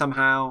kill you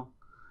somehow.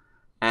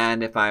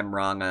 And if I'm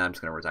wrong, then I'm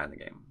just going to resign the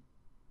game.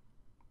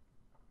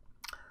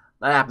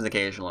 That happens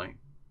occasionally.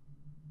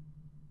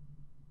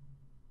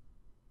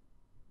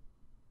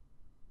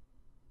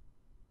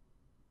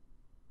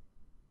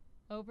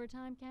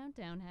 Overtime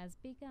countdown has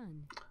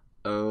begun.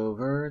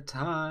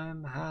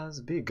 Overtime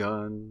has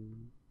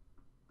begun.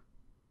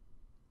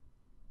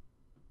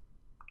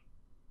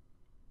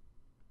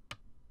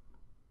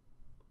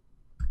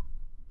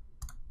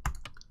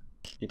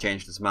 He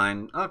changed his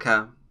mind.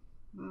 Okay.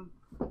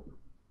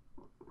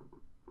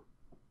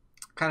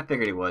 Kind of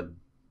figured he would.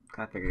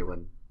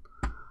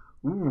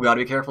 Ooh,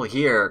 gotta be careful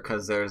here,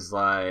 because there's,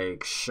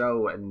 like,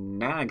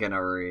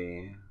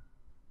 show-naganery.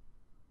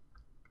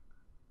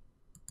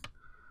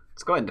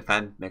 Let's go ahead and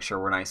defend. Make sure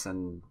we're nice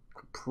and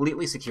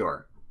completely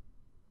secure.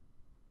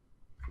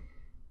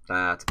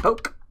 That's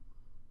poke.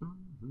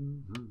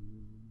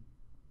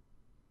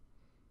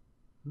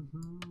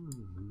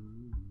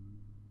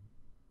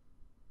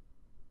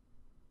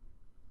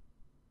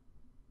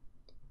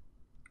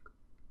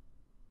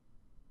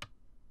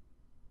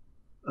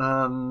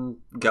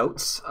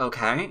 Goats,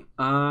 okay.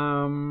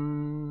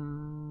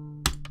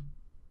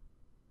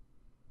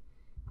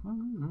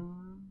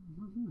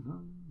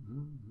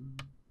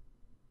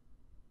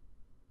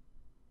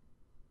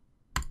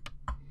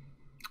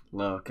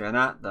 Looking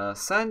at the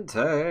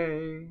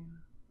Sente.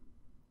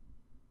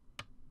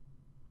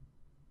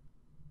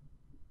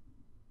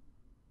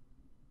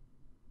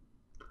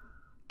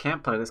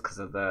 Can't play this because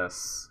of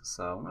this,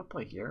 so I'm gonna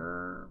play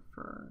here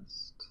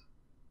first.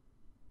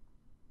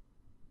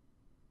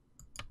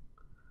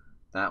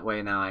 That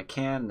way now I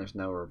can. There's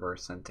no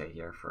reverse Sente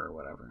here for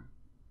whatever.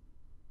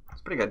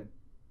 It's pretty good.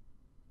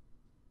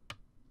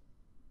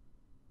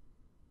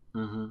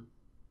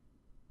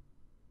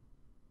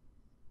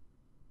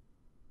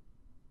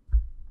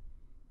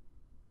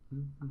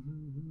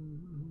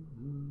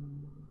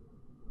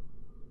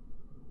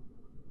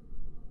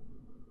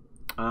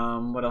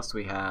 What else do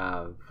we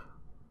have?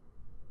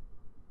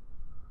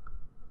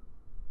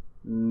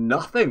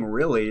 Nothing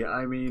really.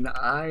 I mean,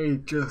 I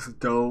just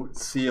don't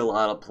see a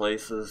lot of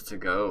places to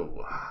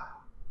go.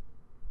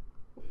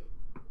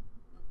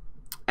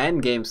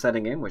 Endgame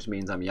setting in, which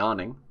means I'm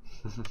yawning.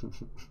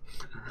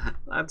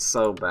 That's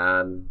so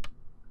bad.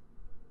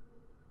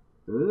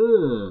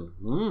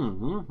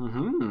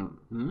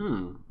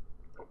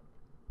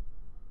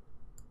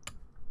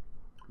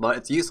 But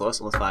it's useless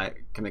unless I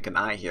can make an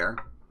eye here.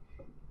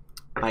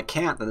 If I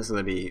can't, then this is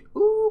going to be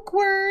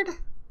awkward. I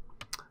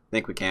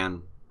think we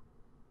can.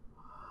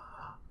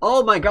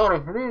 Oh my god, I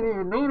didn't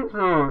even notice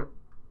that.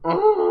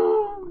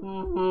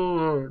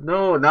 Oh,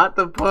 no, not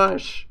the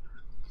push.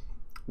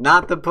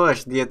 Not the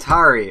push, the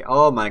Atari.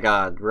 Oh my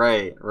god,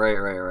 right.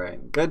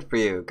 Good for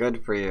you,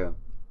 good for you.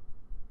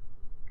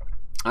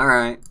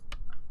 Alright.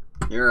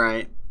 You're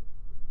right.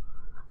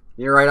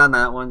 You're right on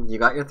that one. You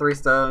got your 3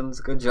 stones.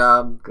 Good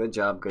job, good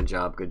job, good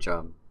job, good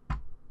job.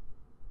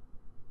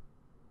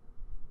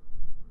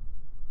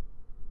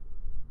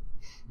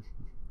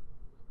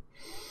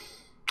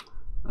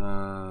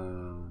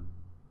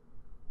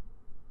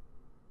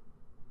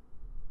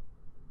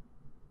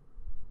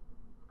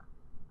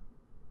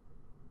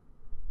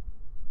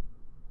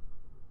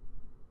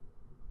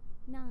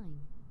 Nine,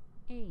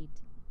 8,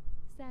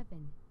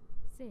 7,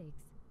 6,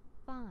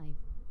 5,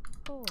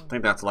 4. I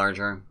think that's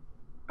larger.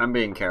 I'm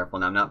being careful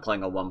now. I'm not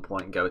playing a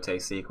 1-point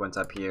Gote sequence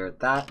up here.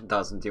 That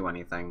doesn't do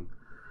anything.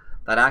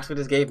 That actually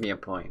just gave me a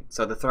point.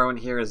 So the throw in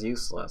here is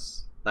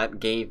useless. That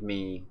gave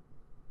me...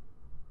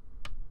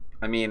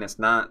 I mean, it's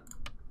not...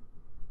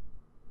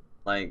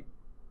 like...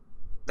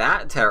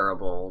 that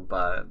terrible,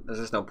 but there's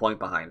just no point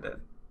behind it.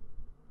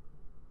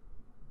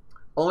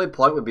 Only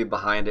point would be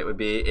behind it would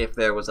be if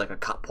there was like a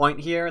cut point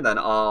here, then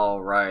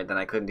right, then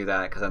I couldn't do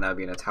that because then that would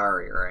be an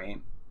Atari,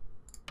 right?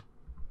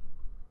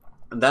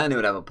 And then it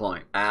would have a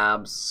point.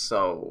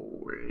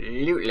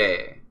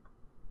 Absolutely.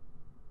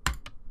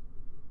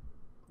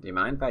 Do you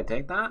mind if I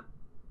take that?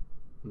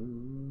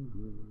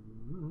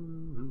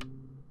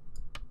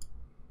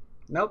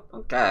 Nope,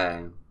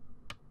 okay.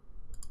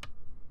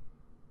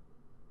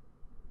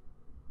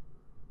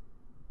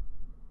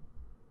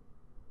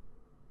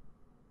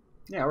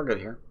 Yeah, we're good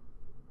here.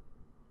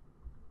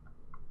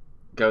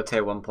 Gote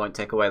 1-point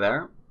takeaway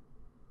there.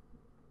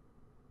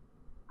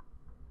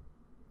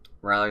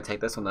 Rather take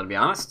this one, though, to be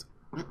honest.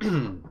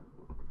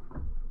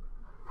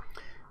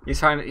 He's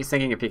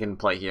thinking if he can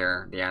play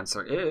here. The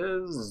answer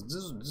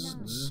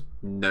is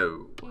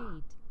no. 8.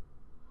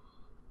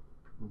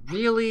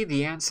 Really?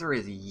 The answer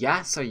is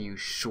yes? Are you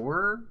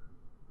sure?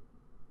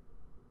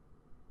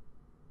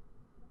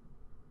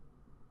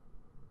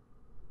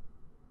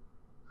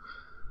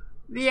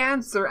 The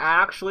answer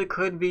actually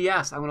could be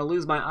yes. I'm going to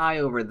lose my eye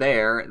over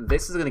there.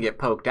 This is going to get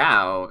poked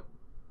out.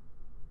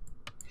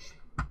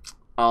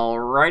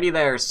 Alrighty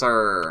there,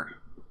 sir.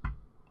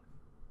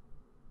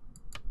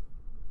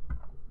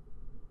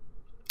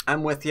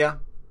 I'm with you.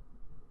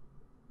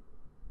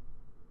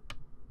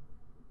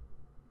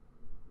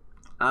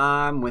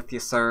 I'm with you,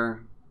 sir.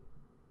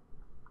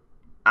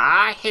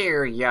 I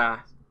hear ya,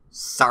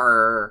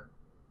 sir.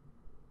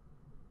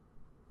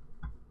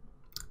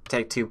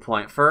 Take 2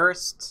 point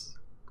first.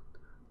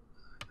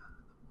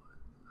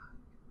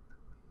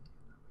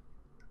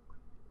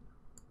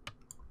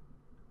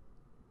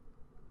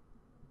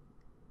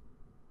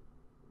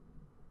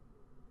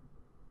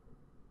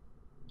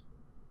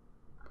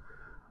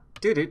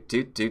 Do.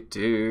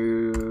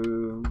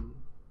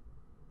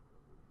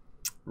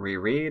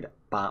 Reread,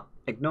 bop,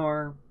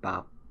 ignore,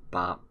 bop,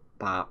 bop,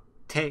 bop,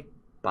 take,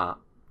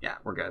 bop. Yeah,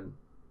 we're good.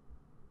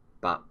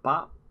 Bop,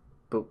 bop,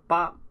 boop,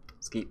 bop,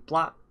 skeet,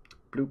 blop,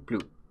 bloop,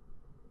 bloop.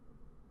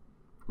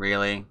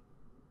 Really?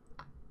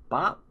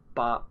 Bop,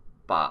 bop,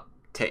 bop,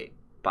 take,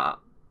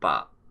 bop,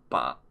 bop,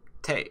 bop,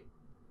 take.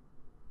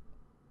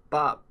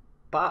 Bop,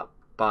 bop,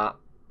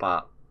 bop,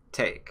 bop,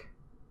 take.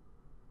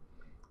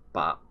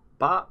 Bop,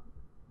 bop.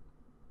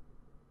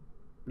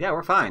 Yeah,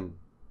 we're fine.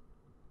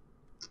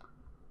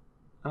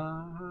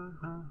 9,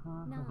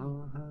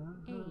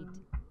 8,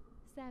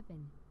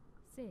 7,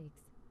 6,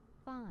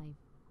 5,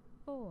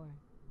 4,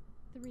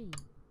 3.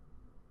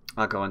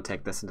 I'll go and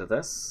take this into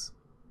this.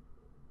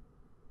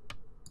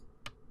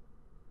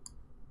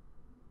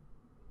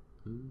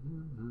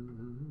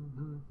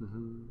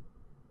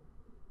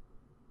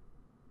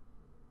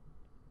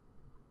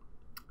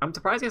 I'm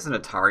surprised he hasn't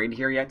Atari'd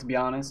here yet, to be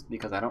honest,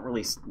 because I don't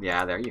really...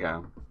 Yeah, there you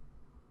go.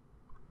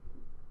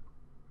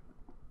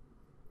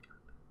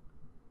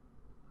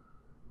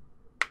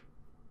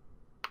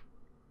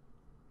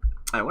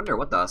 I wonder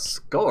what the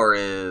score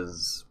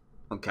is.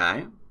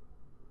 Okay.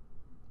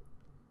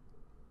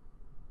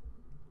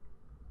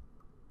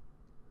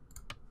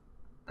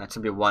 That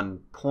should be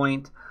 1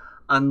 point.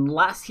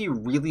 Unless he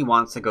really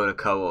wants to go to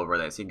Ko over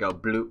this. He'd go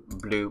bloop,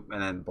 bloop,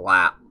 and then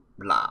blah,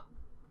 blah.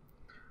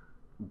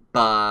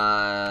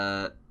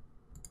 But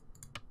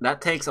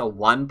that takes a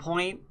 1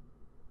 point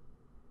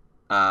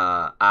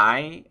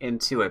I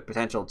into a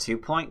potential 2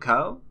 point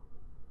Ko.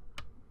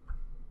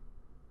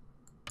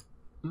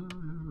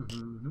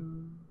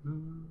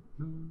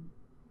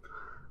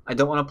 I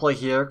don't want to play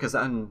here because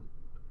then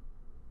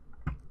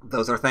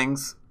those are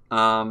things.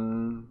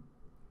 I'll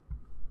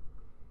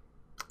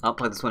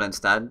play this one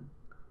instead.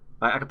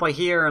 I could play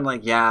here and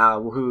like yeah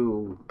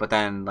woohoo, but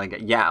then like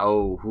yeah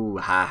oh whoo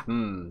ha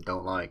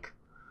don't like.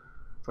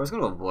 So I was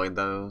gonna avoid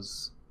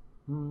those.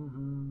 I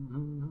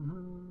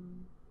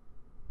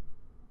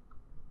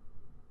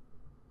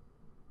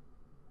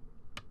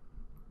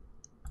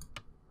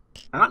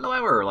don't know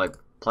why we're like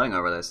playing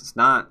over this. It's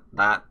not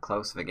that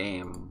close of a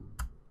game.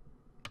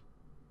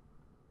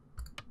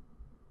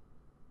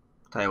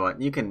 Tell you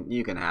what, you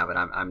can have it.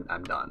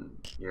 I'm done.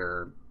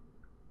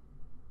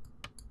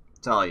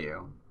 It's all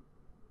you.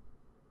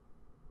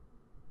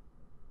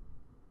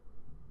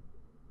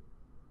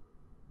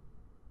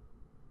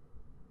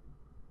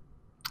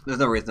 There's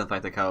no reason to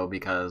fight the Ko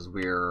because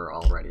we're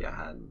already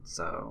ahead,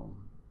 so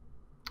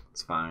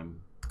it's fine.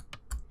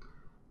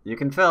 You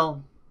can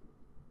fill.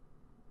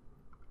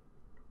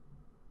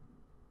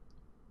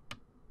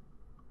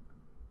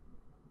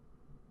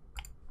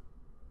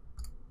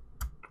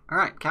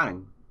 Alright,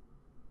 counting.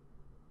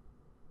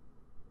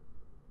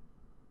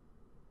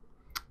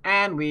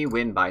 And we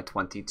win by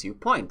 22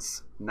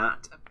 points.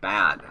 Not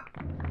bad.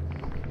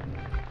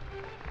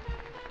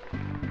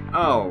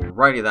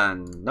 Alrighty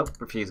then. Nope,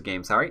 refuse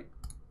game, sorry.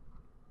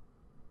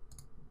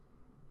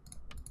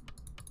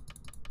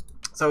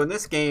 So in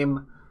this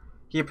game,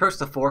 he approached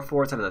the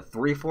 4-4 instead of the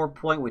 3-4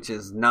 point, which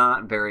is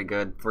not very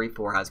good.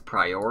 3-4 has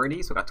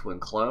priority, so we got to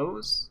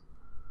enclose.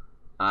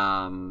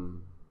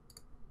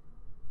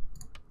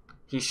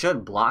 He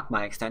should block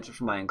my extension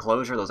from my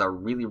enclosure. Those are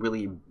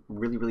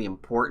really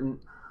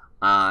important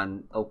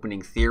on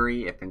opening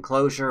theory. If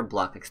enclosure,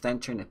 block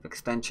extension. If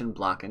extension,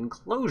 block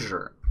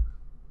enclosure.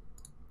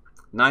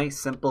 Nice,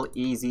 simple,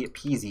 easy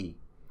peasy.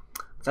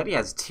 Instead, he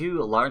has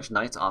 2 large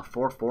knights off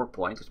 4-4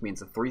 points, which means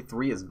the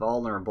 3-3 is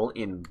vulnerable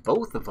in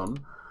both of them.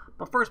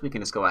 But first, we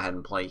can just go ahead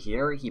and play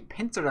here. He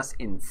pincered us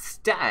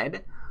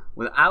instead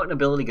without an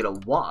ability to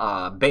get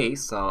a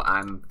base, so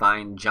I'm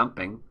fine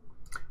jumping.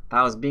 If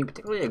I was being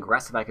particularly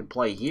aggressive, I could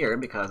play here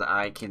because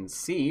I can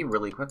see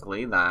really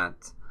quickly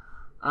that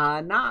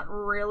not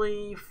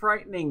really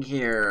frightening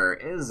here,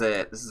 is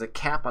it? This is a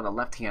cap on the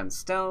left-hand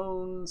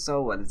stone,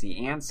 so what does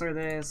he answer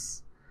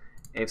this?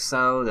 If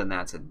so, then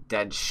that's a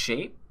dead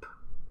shape.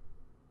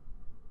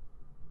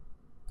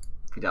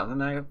 If he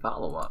doesn't, I have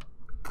follow-up.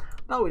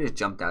 But we just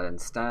jumped out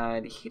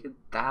instead. He did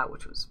that,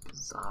 which was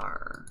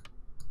bizarre.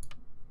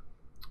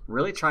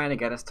 Really trying to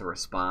get us to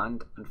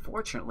respond.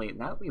 Unfortunately,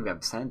 now that we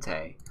have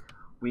Sente,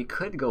 we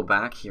could go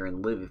back here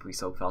and live if we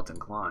so felt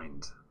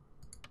inclined.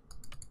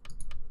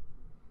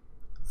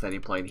 Instead he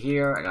played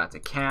here, I got to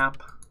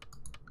cap.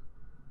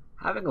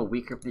 Having a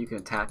weaker that you can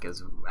attack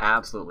is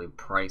absolutely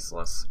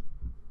priceless.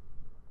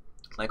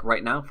 Like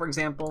right now, for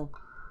example,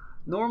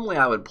 normally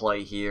I would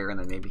play here and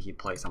then maybe he'd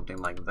play something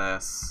like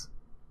this.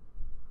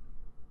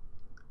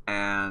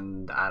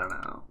 And I don't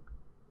know.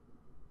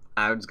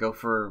 I would just go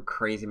for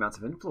crazy amounts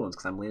of influence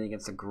because I'm leaning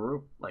against a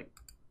group. Like,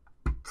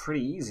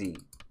 pretty easy.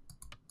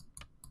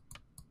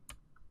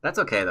 That's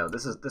okay though.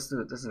 This is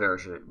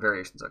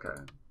variation's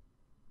okay.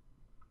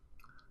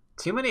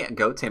 Too many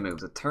Gote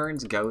moves. It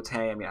turns Gote.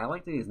 I mean, I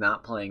like that he's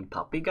not playing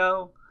Puppy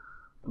Go,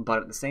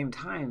 but at the same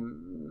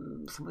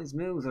time, some of these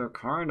moves are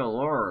kind of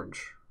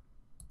large.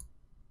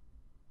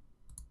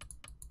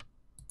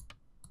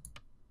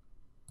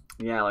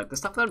 Yeah, like the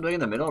stuff that I'm doing in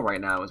the middle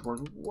right now is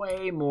worth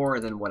way more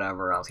than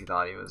whatever else he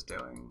thought he was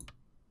doing.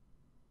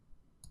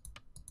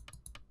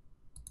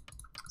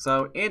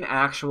 So in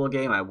actual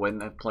game, I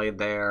wouldn't have played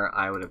there.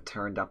 I would have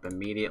turned up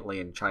immediately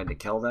and tried to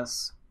kill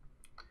this.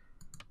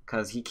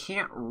 Because he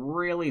can't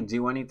really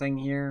do anything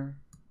here.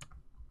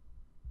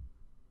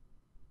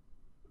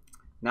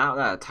 Now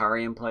that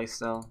Atari in place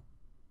still.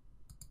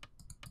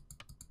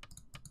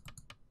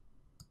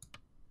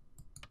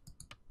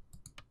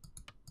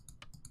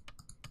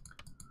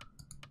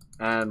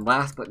 And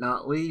last but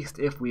not least,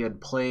 if we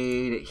had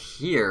played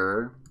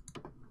here,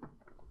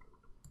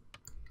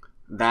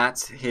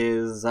 that's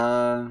his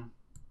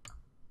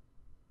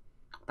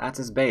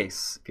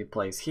base. If he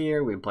plays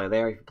here, we play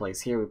there. If he plays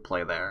here, we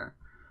play there.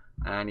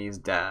 And he's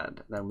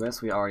dead. Then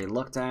this we already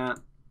looked at.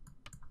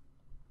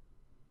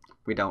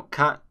 We don't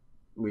cut.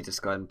 We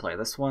just go ahead and play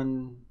this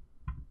one.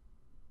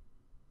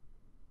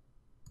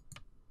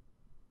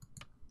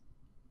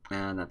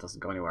 And that doesn't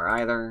go anywhere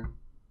either.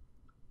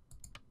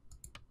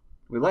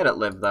 We let it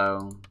live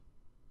though.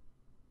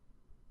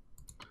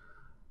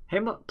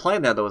 Him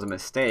playing there though was a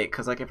mistake,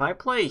 because like if I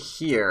play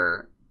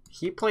here,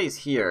 he plays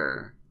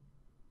here.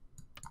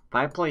 If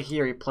I play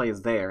here, he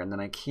plays there, and then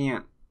I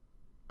can't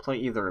play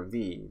either of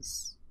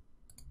these.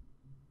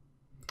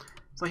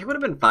 So he would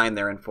have been fine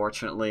there,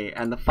 unfortunately,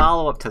 and the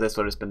follow-up to this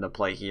would have been to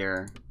play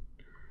here.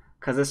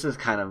 Because this is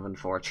kind of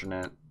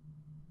unfortunate.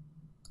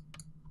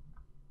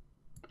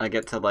 I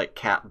get to like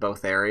cap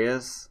both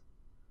areas.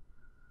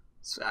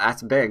 So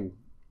that's big.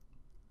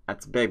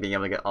 That's big, being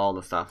able to get all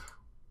the stuff.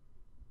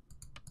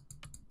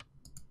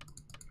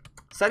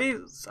 Said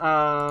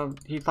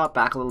he fought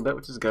back a little bit,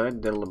 which is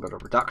good. Did a little bit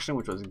of reduction,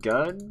 which was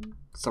good.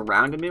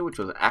 Surrounded me, which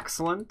was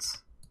excellent.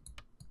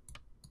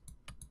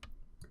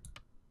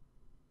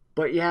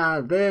 But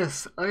yeah,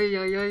 this. Ay,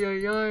 ay, ay,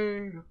 ay,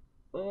 ay.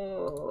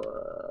 Oh.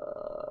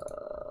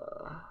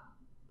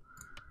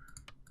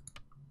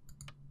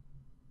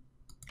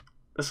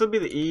 This would be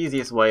the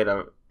easiest way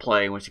to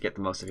play once you get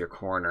the most of your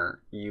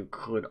corner. You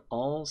could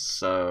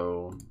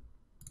also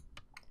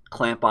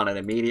clamp on it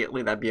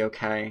immediately. That'd be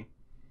okay.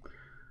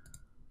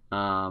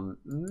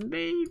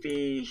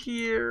 Maybe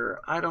here.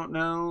 I don't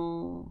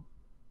know.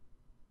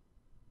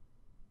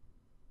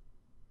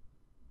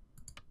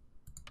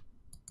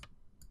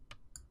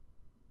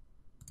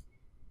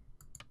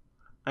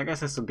 I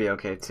guess this would be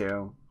okay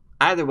too.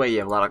 Either way, you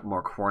have a lot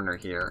more corner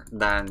here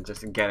than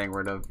just getting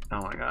rid of.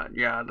 Oh my god,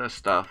 yeah, this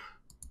stuff.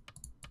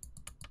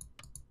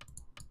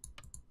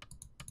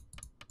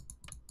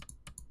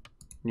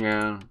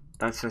 Yeah,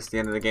 that's just the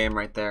end of the game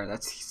right there.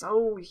 That's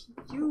so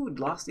huge.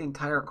 Lost the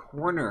entire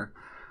corner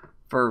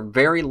for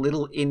very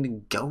little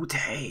in Gote.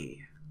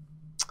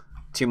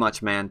 Too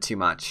much, man. Too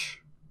much.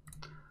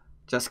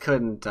 Just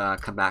couldn't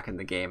come back in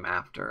the game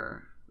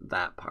after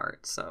that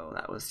part. So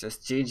that was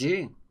just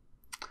GG.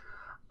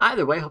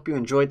 Either way, hope you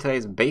enjoyed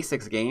today's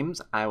basics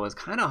games. I was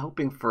kind of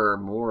hoping for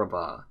more of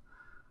a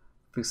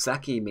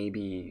Fuseki,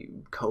 maybe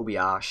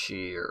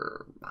Kobayashi,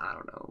 or I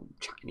don't know,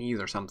 Chinese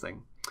or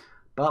something.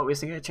 But we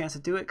just didn't get a chance to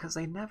do it because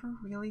they never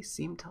really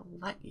seem to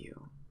let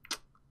you.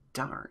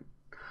 Darn.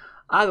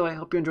 Either way,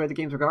 hope you enjoyed the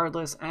games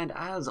regardless. And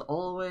as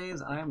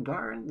always, I'm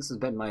Darn. This has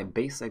been my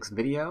basics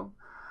video.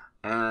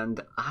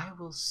 And I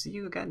will see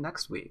you again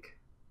next week.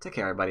 Take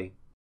care, everybody.